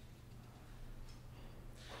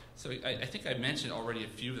 So I think I mentioned already a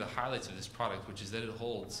few of the highlights of this product, which is that it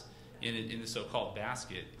holds in the so-called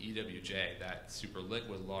basket, EWJ, that super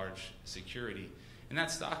liquid large security. And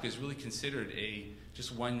that stock is really considered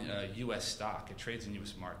just one U.S. stock. It trades in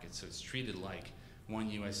U.S. markets, so it's treated like one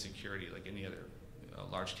U.S. security, like any other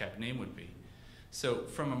large cap name would be. So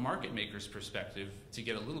from a market maker's perspective, to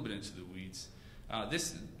get a little bit into the weeds,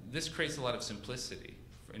 this creates a lot of simplicity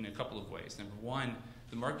in a couple of ways. Number one,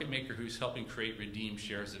 the market maker who's helping redeem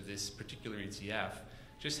shares of this particular ETF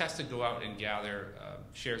just has to go out and gather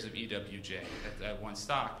shares of EWJ, that one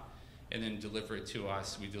stock, and then deliver it to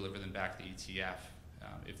us. We deliver them back to ETF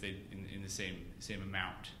if they in the same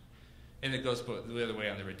amount, and it goes the other way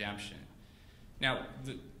on the redemption. Now,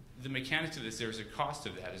 the mechanics of this, there's a cost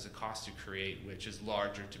of that. There's a cost to create, which is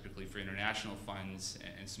larger typically for international funds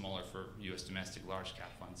and smaller for U.S. domestic large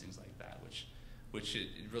cap funds, things like that, which it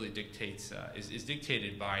really dictates is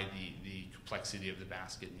dictated by the complexity of the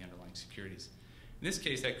basket and the underlying securities. In this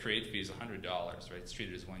case, that create fee is $100, right? It's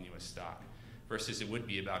treated as one U.S. stock, versus it would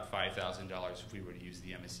be about $5,000 if we were to use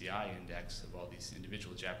the MSCI index of all these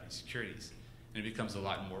individual Japanese securities. And it becomes a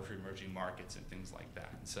lot more for emerging markets and things like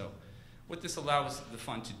that. And so what this allows the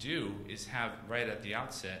fund to do is have, right at the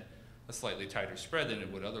outset, a slightly tighter spread than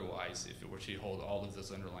it would otherwise if it were to hold all of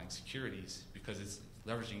those underlying securities, because it's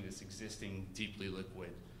leveraging this existing deeply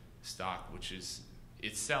liquid stock, which is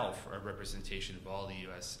itself a representation of all the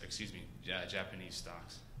Japanese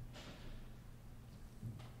stocks.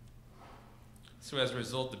 So as a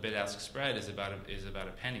result, the bid-ask spread is about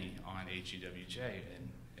a penny on HEWJ,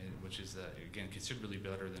 and which is again considerably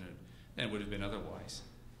better than it would have been otherwise.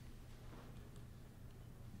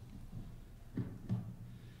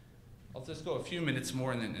 I'll just go a few minutes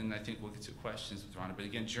more, and I think we'll get to questions with Rhonda. But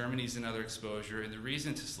again, Germany's another exposure, and the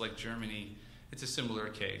reason to select Germany, it's a similar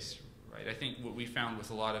case, right? I think what we found with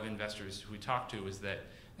a lot of investors who we talked to is that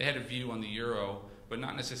they had a view on the euro, but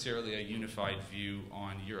not necessarily a unified view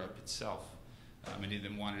on Europe itself. Many of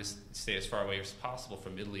them wanted to stay as far away as possible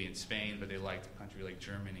from Italy and Spain, but they liked a country like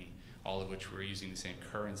Germany, all of which were using the same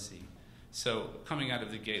currency. So coming out of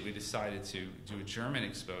the gate, we decided to do a German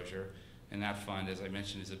exposure, and that fund, as I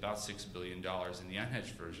mentioned, is about $6 billion in the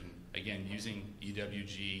unhedged version. Again, using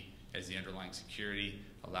EWG as the underlying security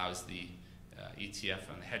allows the ETF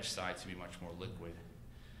on the hedge side to be much more liquid.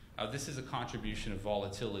 This is a contribution of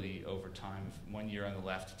volatility over time, 1 year on the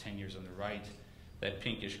left, 10 years on the right. That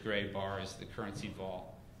pinkish gray bar is the currency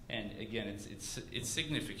vol. And again, it's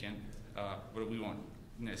significant, but we won't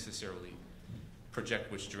necessarily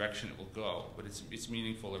project which direction it will go, but it's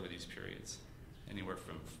meaningful over these periods, anywhere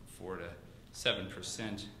from 4 to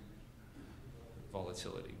 7%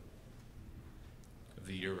 volatility of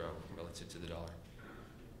the euro relative to the dollar.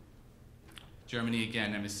 Germany,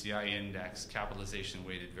 again, MSCI index, capitalization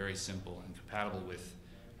weighted, very simple and compatible with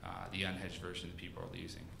the unhedged version that people are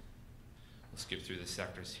using. We'll skip through the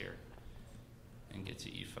sectors here and get to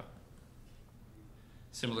IFA.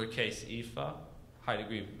 Similar case, IFA, high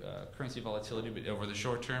degree of currency volatility but over the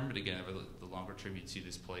short term, but again, over the longer term, you'd see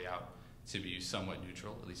this play out to be somewhat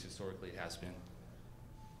neutral, at least historically it has been.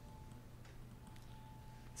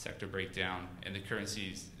 Sector breakdown, and the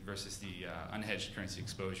currencies versus the unhedged currency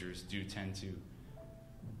exposures do tend to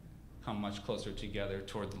come much closer together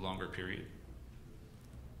toward the longer period.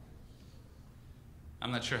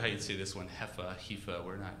 I'm not sure how you'd say this one, HEFA,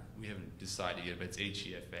 we haven't decided yet, but it's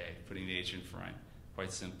HEFA, putting the H in front,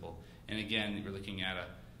 quite simple. And again, we're looking at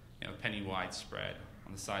a penny-wide spread.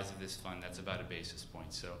 On the size of this fund, that's about a basis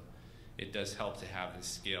point, so it does help to have this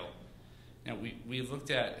scale. Now, we've looked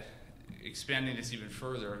at expanding this even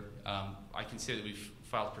further. I can say that we've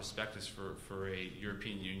filed prospectus for a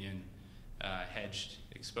European Union hedged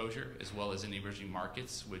exposure, as well as in emerging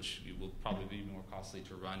markets, which will probably be more costly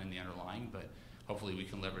to run in the underlying, but hopefully we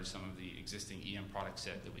can leverage some of the existing EM product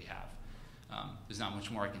set that we have. There's not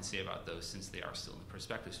much more I can say about those since they are still in the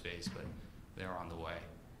prospectus phase, but they're on the way.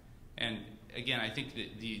 And again, I think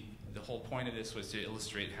that the whole point of this was to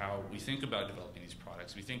illustrate how we think about developing these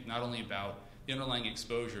products. We think not only about the underlying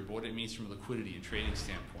exposure, but what it means from a liquidity and trading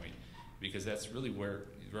standpoint, because that's really where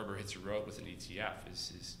the rubber hits the road with an ETF,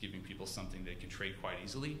 is giving people something they can trade quite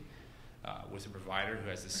easily with a provider who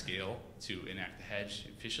has the scale to enact the hedge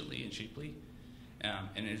efficiently and cheaply.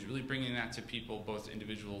 And it's really bringing that to people, both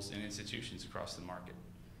individuals and institutions across the market.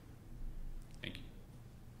 Thank you.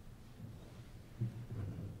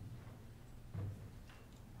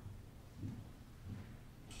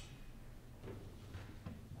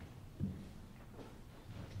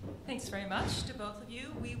 Thanks very much to both of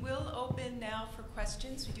you. We will open now for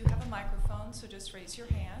questions. We do have a microphone, so just raise your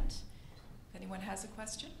hand if anyone has a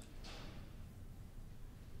question.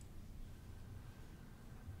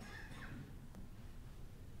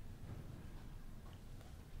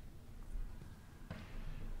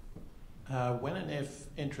 When and if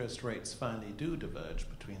interest rates finally do diverge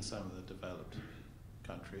between some of the developed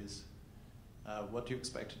countries, what do you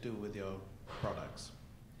expect to do with your products?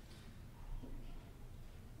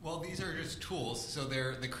 Well, these are just tools. So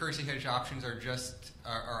the currency hedge options are just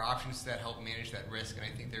are options that help manage that risk. And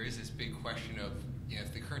I think there is this big question of,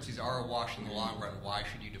 if the currencies are awash in the long run, why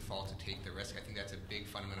should you default to take the risk? I think that's a big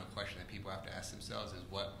fundamental question that people have to ask themselves: is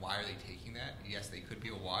why are they taking that? Yes, they could be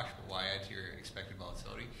awash, but why add to your expected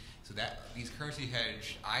volatility? So that these currency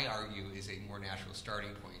hedge, I argue, is a more natural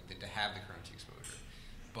starting point than to have the currency exposure.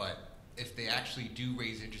 But if they actually do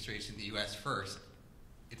raise interest rates in the U.S. first,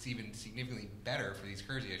 it's even significantly better for these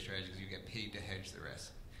currency hedge strategies because you get paid to hedge the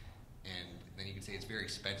risk. And then you can say it's very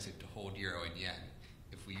expensive to hold euro and yen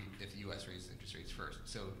if the U.S. raises interest rates first.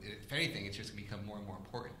 So if anything, it's just going to become more and more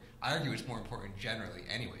important. I argue it's more important generally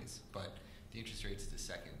anyways, but the interest rate is the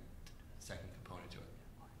second component to it.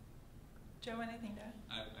 Joe, anything to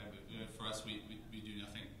add? For us, we do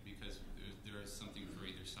nothing because there is something for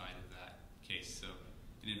either side of that case. So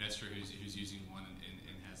an investor who's using one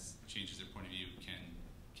and has changes their point of view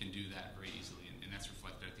can do that very easily, and that's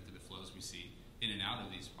reflected, I think, in the flows we see in and out of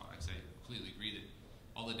these products. I completely agree that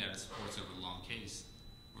all the data supports over the long case.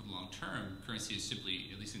 Over the long term, currency is simply,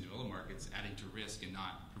 at least in developed markets, adding to risk and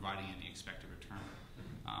not providing any expected return.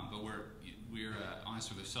 But we're honest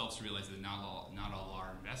with ourselves to realize that not all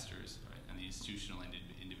our investors, right, on the institutional and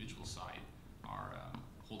individual side are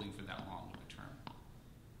holding for that long of a term,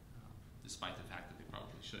 despite the fact that they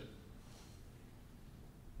probably should.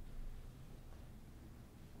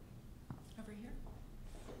 Over here.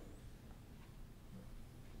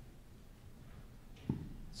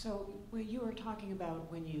 So you were talking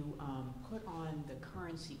about when you put on the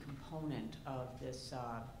currency component of this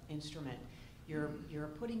instrument,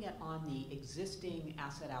 you're putting it on the existing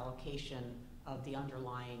asset allocation of the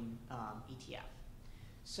underlying ETF.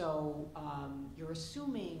 So you're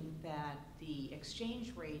assuming that the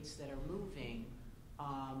exchange rates that are moving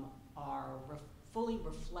are fully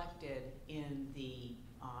reflected in the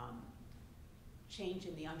change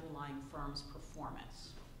in the underlying firm's performance.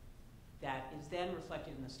 That is then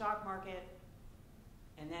reflected in the stock market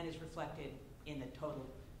and then is reflected in the total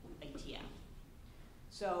ETF.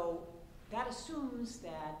 So that assumes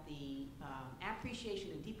that the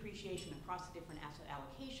appreciation and depreciation across the different asset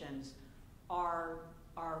allocations are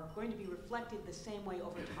going to be reflected the same way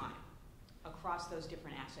over time across those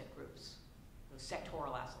different asset groups, those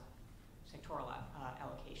sectoral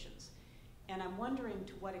allocations. And I'm wondering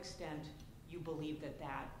to what extent you believe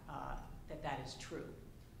that is true,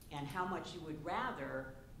 and how much you would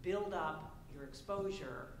rather build up your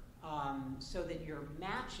exposure so that you're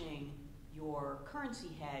matching your currency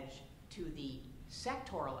hedge to the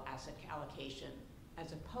sectoral asset allocation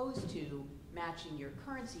as opposed to matching your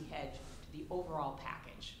currency hedge to the overall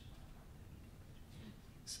package.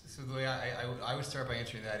 So the way I would start by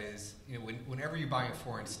answering that is, whenever you're buying a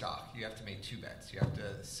foreign stock, you have to make two bets. You have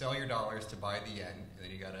to sell your dollars to buy the yen,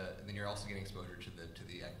 and then you're also getting exposure to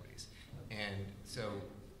the equities. And so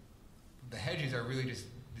the hedges are really just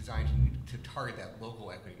designed to target that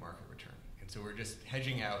local equity market return. And so we're just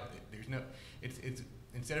hedging out. It's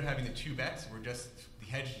instead of having the two bets, the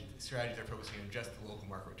hedge strategies are focusing on just the local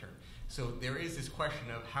market return. So there is this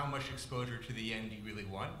question of how much exposure to the yen do you really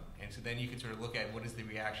want? And so then you can sort of look at what is the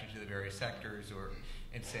reaction to the various sectors,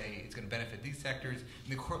 and say it's going to benefit these sectors.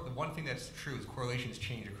 And the one thing that's true is correlations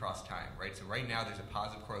change across time, right? So right now there's a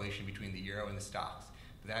positive correlation between the euro and the stocks.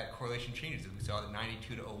 But that correlation changes. As we saw in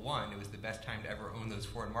 92 to 01, it was the best time to ever own those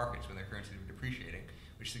foreign markets when their currencies were depreciating,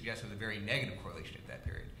 which suggests a very negative correlation at that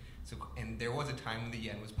period. So, and there was a time when the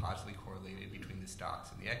yen was positively correlated between the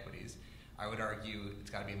stocks and the equities. I would argue it's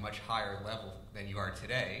got to be a much higher level than you are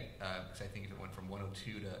today, because I think if it went from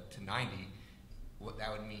 102 to 90, what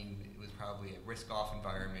that would mean it was probably a risk-off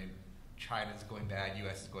environment. China's going bad,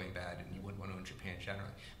 U.S. is going bad, and you wouldn't want to own Japan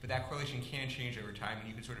generally. But that correlation can change over time, and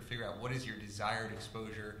you can sort of figure out what is your desired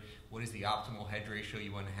exposure, what is the optimal hedge ratio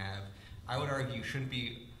you want to have. I would argue you shouldn't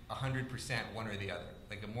be 100% one or the other.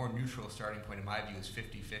 Like a more neutral starting point in my view is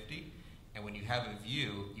 50-50. And when you have a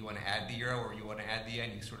view, you want to add the euro or you want to add the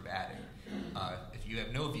yen, you sort of add it. If you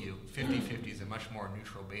have no view, 50-50 is a much more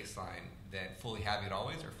neutral baseline than fully having it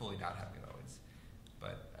always or fully not having it always.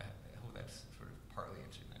 But I hope that's sort of partly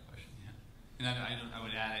answering that question. Yeah. And I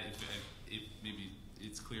would add, if maybe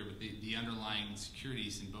it's clear, but the underlying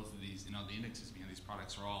securities in both of these, the indexes behind these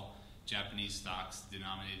products are all Japanese stocks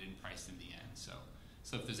denominated and priced in the yen. So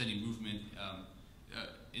if there's any movement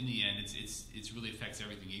in the end, it really affects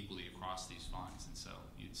everything equally across these funds, and so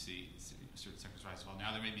you'd see certain sectors rise. Well,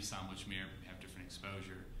 now there may be some which may have different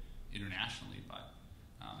exposure internationally, but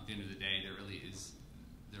at the end of the day, there really is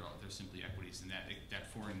they're simply equities, and that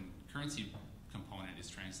foreign currency component is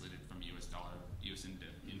translated from U.S. dollar, U.S.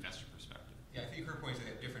 investor perspective. Yeah, I think her point is they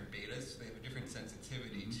have different betas, they have a different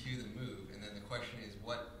sensitivity to the move, and then the question is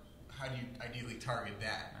how do you ideally target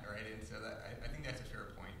that, right? And so I think that's a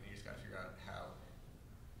fair point. And you just got to figure out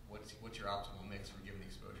what's your optimal mix for given the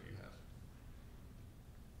exposure you have.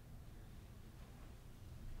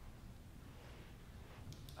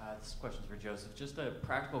 This question's for Joseph. Just a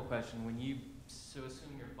practical question.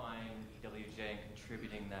 Assume you're buying EWJ and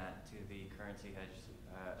contributing that to the currency hedge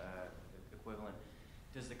equivalent,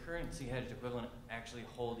 does the currency hedge equivalent actually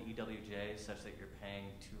hold EWJ such that you're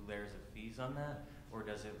paying 2 layers of fees on that? Or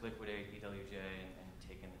does it liquidate EWJ and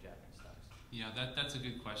take in the Japanese stocks? Yeah, that's a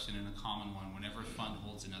good question and a common one. Whenever a fund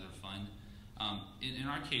holds another fund, in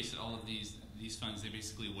our case, all of these funds, they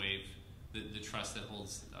basically waive the trust that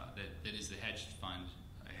holds that is the hedged fund,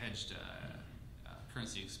 a hedged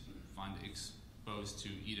currency fund exposed to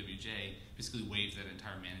EWJ, basically waives that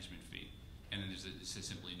entire management fee, and then there's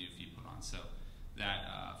simply a new fee put on. So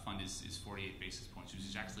that fund is 48 basis points, which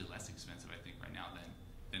is actually less expensive, I think, right now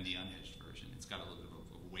than the unhedged version. It's got a little bit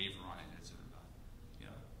of a waiver on it. It's sort of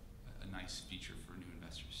a nice feature for new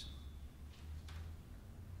investors.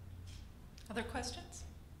 Other questions?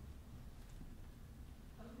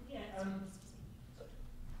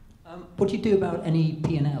 What do you do about any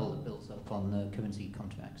P&L that builds up on the currency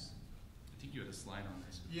contracts? I think you had a slide on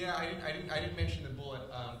this. Yeah, I didn't mention the bullet,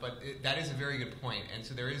 but that is a very good point. And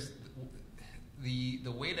so there is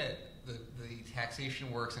the way that the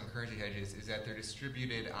taxation works on currency hedges is that they're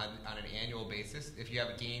distributed on an annual basis. If you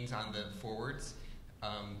have gains on the forwards,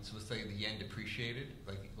 so let's say the yen depreciated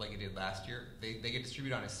like it did last year, they get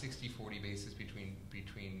distributed on a 60-40 basis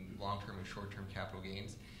between long-term and short-term capital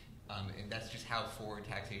gains. And that's just how forward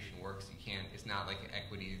taxation works. It's not like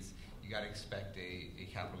equities. You got to expect a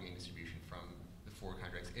capital gain distribution from the forward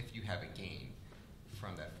contracts if you have a gain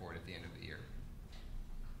from that forward at the end of the year.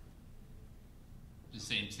 The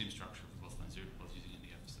same structure for both funds. You're both using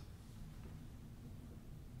NDF. So.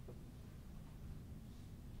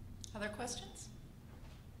 Other questions?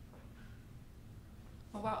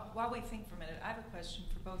 Well, while we think for a minute, I have a question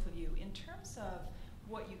for both of you. In terms of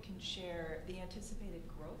what you can share, the anticipated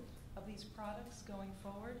growth of these products going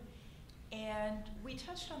forward, and we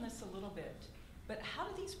touched on this a little bit, but how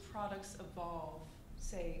do these products evolve,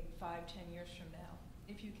 say, 5-10 years from now,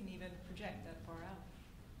 if you can even project that far out?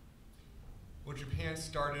 Well, Japan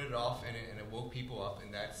started it off and it woke people up,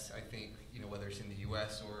 and that's, I think, whether it's in the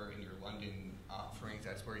U.S. or in your London offerings,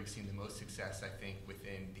 that's where you've seen the most success, I think,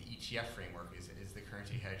 within the ETF framework is the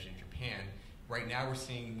currency hedge in Japan. Right now, we're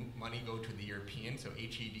seeing money go to the European, so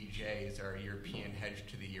HEDJ is our European hedge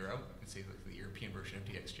to the euro. You can say the European version of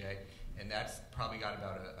DXJ, and that's probably got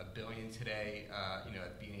about $1 billion today. At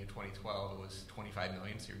the beginning of 2012, it was 25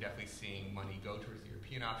 million, so you're definitely seeing money go towards the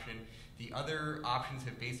European option. The other options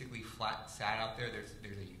have basically sat out there.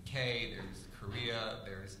 There's a UK, there's Korea,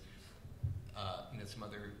 there's some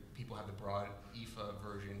other people have the broad IFA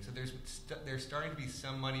version. So there's starting to be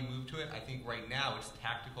some money moved to it. I think right now it's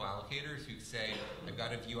tactical allocators who say, I've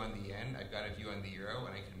got a view on the yen, I've got a view on the euro,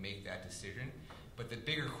 and I can make that decision. But the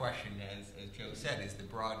bigger question, as Joe said, is the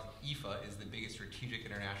broad IFA is the biggest strategic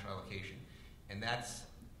international allocation. And that's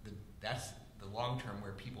the long term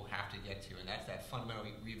where people have to get to. And that's that fundamental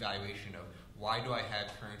reevaluation of why do I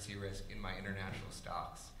have currency risk in my international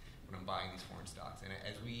stocks when I'm buying these foreign stocks. And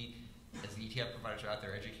as the ETF providers are out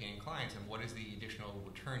there educating clients on what is the additional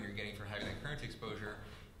return you're getting for having that currency exposure,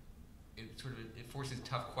 it forces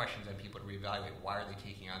tough questions on people to reevaluate why are they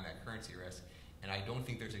taking on that currency risk. And I don't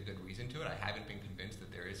think there's a good reason to it. I haven't been convinced that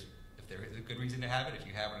if there is a good reason to have it. If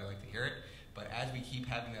you haven't, I'd like to hear it. But as we keep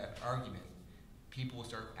having that argument, people will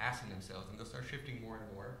start asking themselves, and they'll start shifting more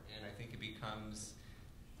and more. And I think it becomes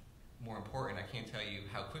more important. I can't tell you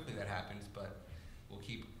how quickly that happens, but we'll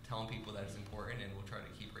keep telling people that it's important, and we'll try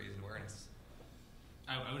to keep raising awareness.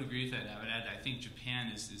 I would agree with that. I would add, I think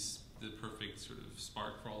Japan is the perfect sort of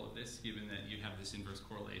spark for all of this, given that you have this inverse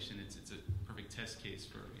correlation. It's a perfect test case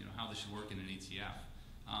for how this should work in an ETF,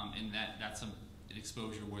 and that's an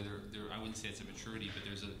exposure where there I wouldn't say it's a maturity, but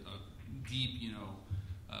there's a deep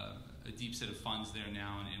a deep set of funds there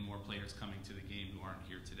now, and more players coming to the game who aren't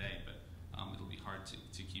here today. But it'll be hard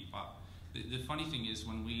to keep up. The funny thing is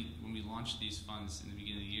when we launch these funds in the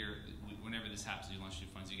beginning of the year, whenever this happens, we launch new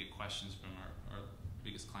funds, you get questions from our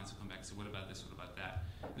biggest clients who come back and say, what about this, what about that?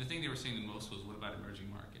 And the thing they were saying the most was, what about emerging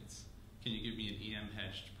markets? Can you give me an EM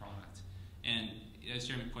hedged product? And as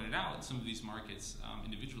Jeremy pointed out, some of these markets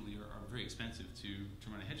individually are very expensive to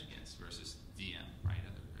run a hedge against versus DM, right,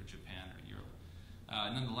 or Japan or Europe.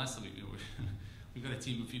 Nonetheless, we've got a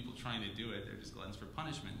team of people trying to do it. They're just gluttons for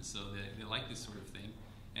punishment, so they like this sort of thing.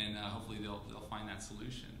 And hopefully they'll find that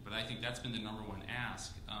solution. But I think that's been the number one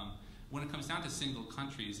ask. When it comes down to single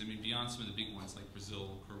countries, I mean, beyond some of the big ones like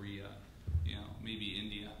Brazil, Korea, maybe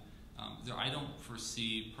India, I don't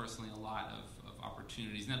foresee personally a lot of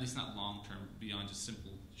opportunities, and at least not long-term, beyond just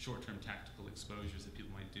simple short-term tactical exposures that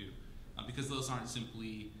people might do, because those aren't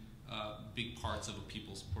simply big parts of a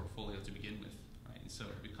people's portfolio to begin with, right? And so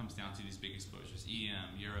it comes down to these big exposures,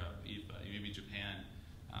 EM, Europe, IFA, maybe Japan,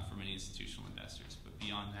 for many institutional investors. But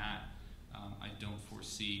beyond that, I don't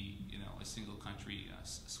foresee, a single country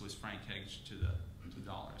Swiss franc hedge to the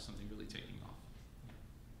dollar, something really taking off.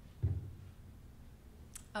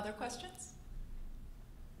 Other questions?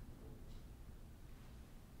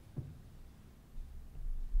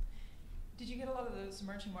 Did you get a lot of those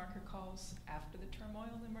emerging market calls after the turmoil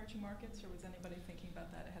in the emerging markets, or was anybody thinking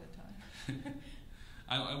about that ahead of time?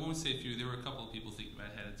 I won't say a few. There were a couple of people thinking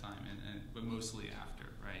about it ahead of time, but mostly after,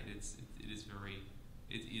 right? It is very,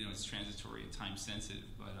 it's transitory and time sensitive.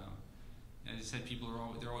 But as I said, people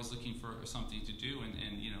they're always looking for something to do, and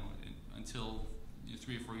until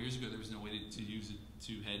 3 or 4 years ago, there was no way to use it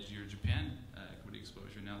to hedge your Japan equity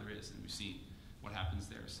exposure. Now there is, and we've seen what happens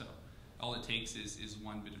there. So all it takes is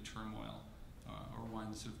one bit of turmoil or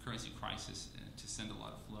one sort of currency crisis to send a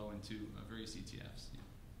lot of flow into various ETFs.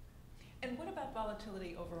 And what about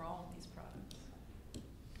volatility overall in these products?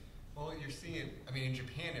 Well, you're seeing it, I mean, in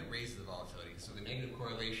Japan, it raises the volatility. So the negative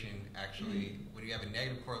correlation actually, when you have a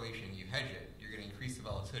negative correlation and you hedge it, you're going to increase the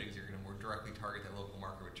volatility because you're going to more directly target that local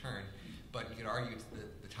market return. But you could argue it's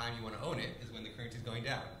the time you want to own it is when the currency is going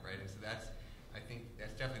down, right? And so I think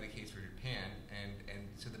that's definitely the case for Japan. And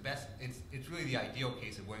so it's really the ideal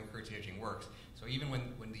case of when currency hedging works. So even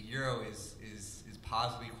when the euro is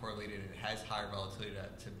positively correlated and it has higher volatility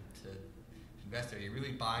to invest there, you're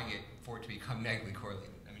really buying it for it to become negatively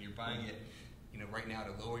correlated. I mean, you're buying it, right now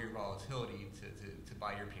to lower your volatility to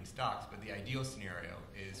buy European stocks. But the ideal scenario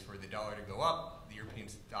is for the dollar to go up, the European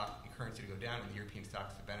currency to go down, and the European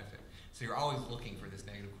stocks to benefit. So you're always looking for this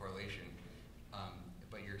negative correlation,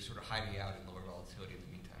 but you're sort of hiding out in lower volatility in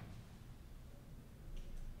the meantime.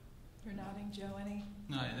 You're nodding, Joe. Any?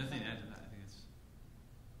 No, nothing to add to that. I think it's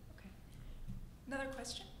okay. Another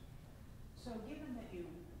question? So given that you...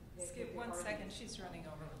 Skip 1 second. She's running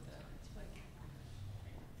over with the mic.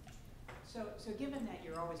 So given that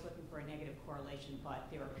you're always looking for a negative correlation, but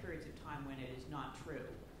there are periods of time when it is not true,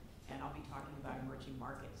 and I'll be talking about emerging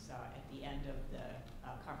markets at the end of the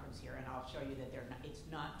conference here, and I'll show you that it's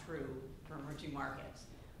not true for emerging markets.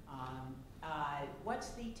 What's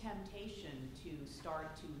the temptation to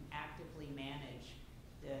start to actively manage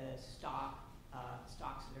the stocks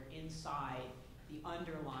that are inside the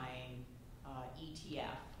underlying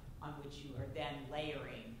ETF on which you are then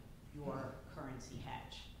layering your currency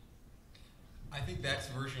hedge? I think that's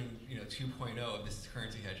version 2.0 of this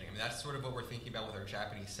currency hedging. I mean, that's sort of what we're thinking about with our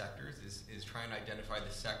Japanese sectors is trying to identify the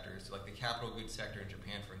sectors. So like the capital goods sector in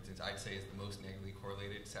Japan, for instance, I'd say is the most negatively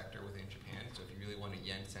correlated sector within Japan. So if you really want a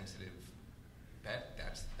yen-sensitive bet,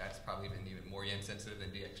 that's probably even more yen-sensitive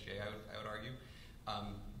than DXJ, I would argue.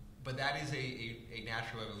 But that is a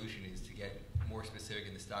natural evolution, is to get more specific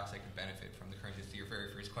in the stocks that can benefit from the currency. So your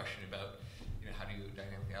very first question about how do you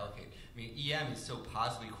dynamically allocate? I mean, EM is so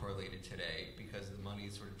positively correlated today because the money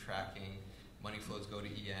is sort of tracking, money flows go to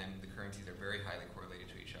EM, the currencies are very highly correlated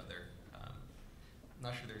to each other. I'm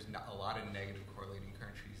not sure there's a lot of negative correlating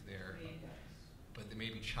countries there. But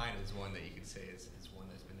maybe China is one that you could say is one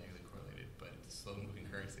that's been negatively correlated, but it's a slow-moving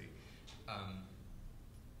currency.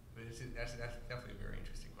 But that's definitely a very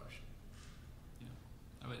interesting question. Yeah,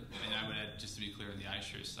 I would add, just to be clear, on the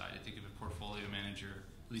iShares side, I think if a portfolio manager,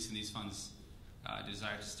 at least in these funds,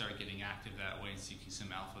 desire to start getting active that way and seeking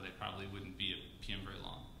some alpha, they probably wouldn't be at PM very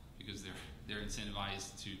long because they're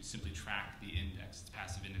incentivized to simply track the index. It's a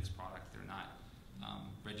passive index product. They're not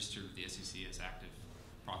registered with the SEC as active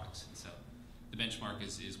products, and so the benchmark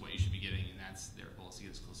is what you should be getting, and that's their goal, is to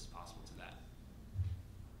get as close as possible to that.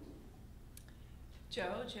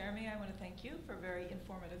 Joe, Jeremy, I want to thank you for a very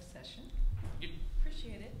informative session. Thank you.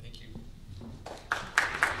 Appreciate it. Thank you.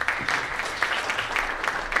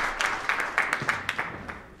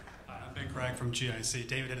 I'm Ben Craig from GIC.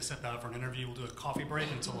 David had to step out for an interview. We'll do a coffee break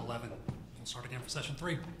until 11. We'll start again for session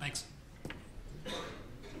 3. Thanks.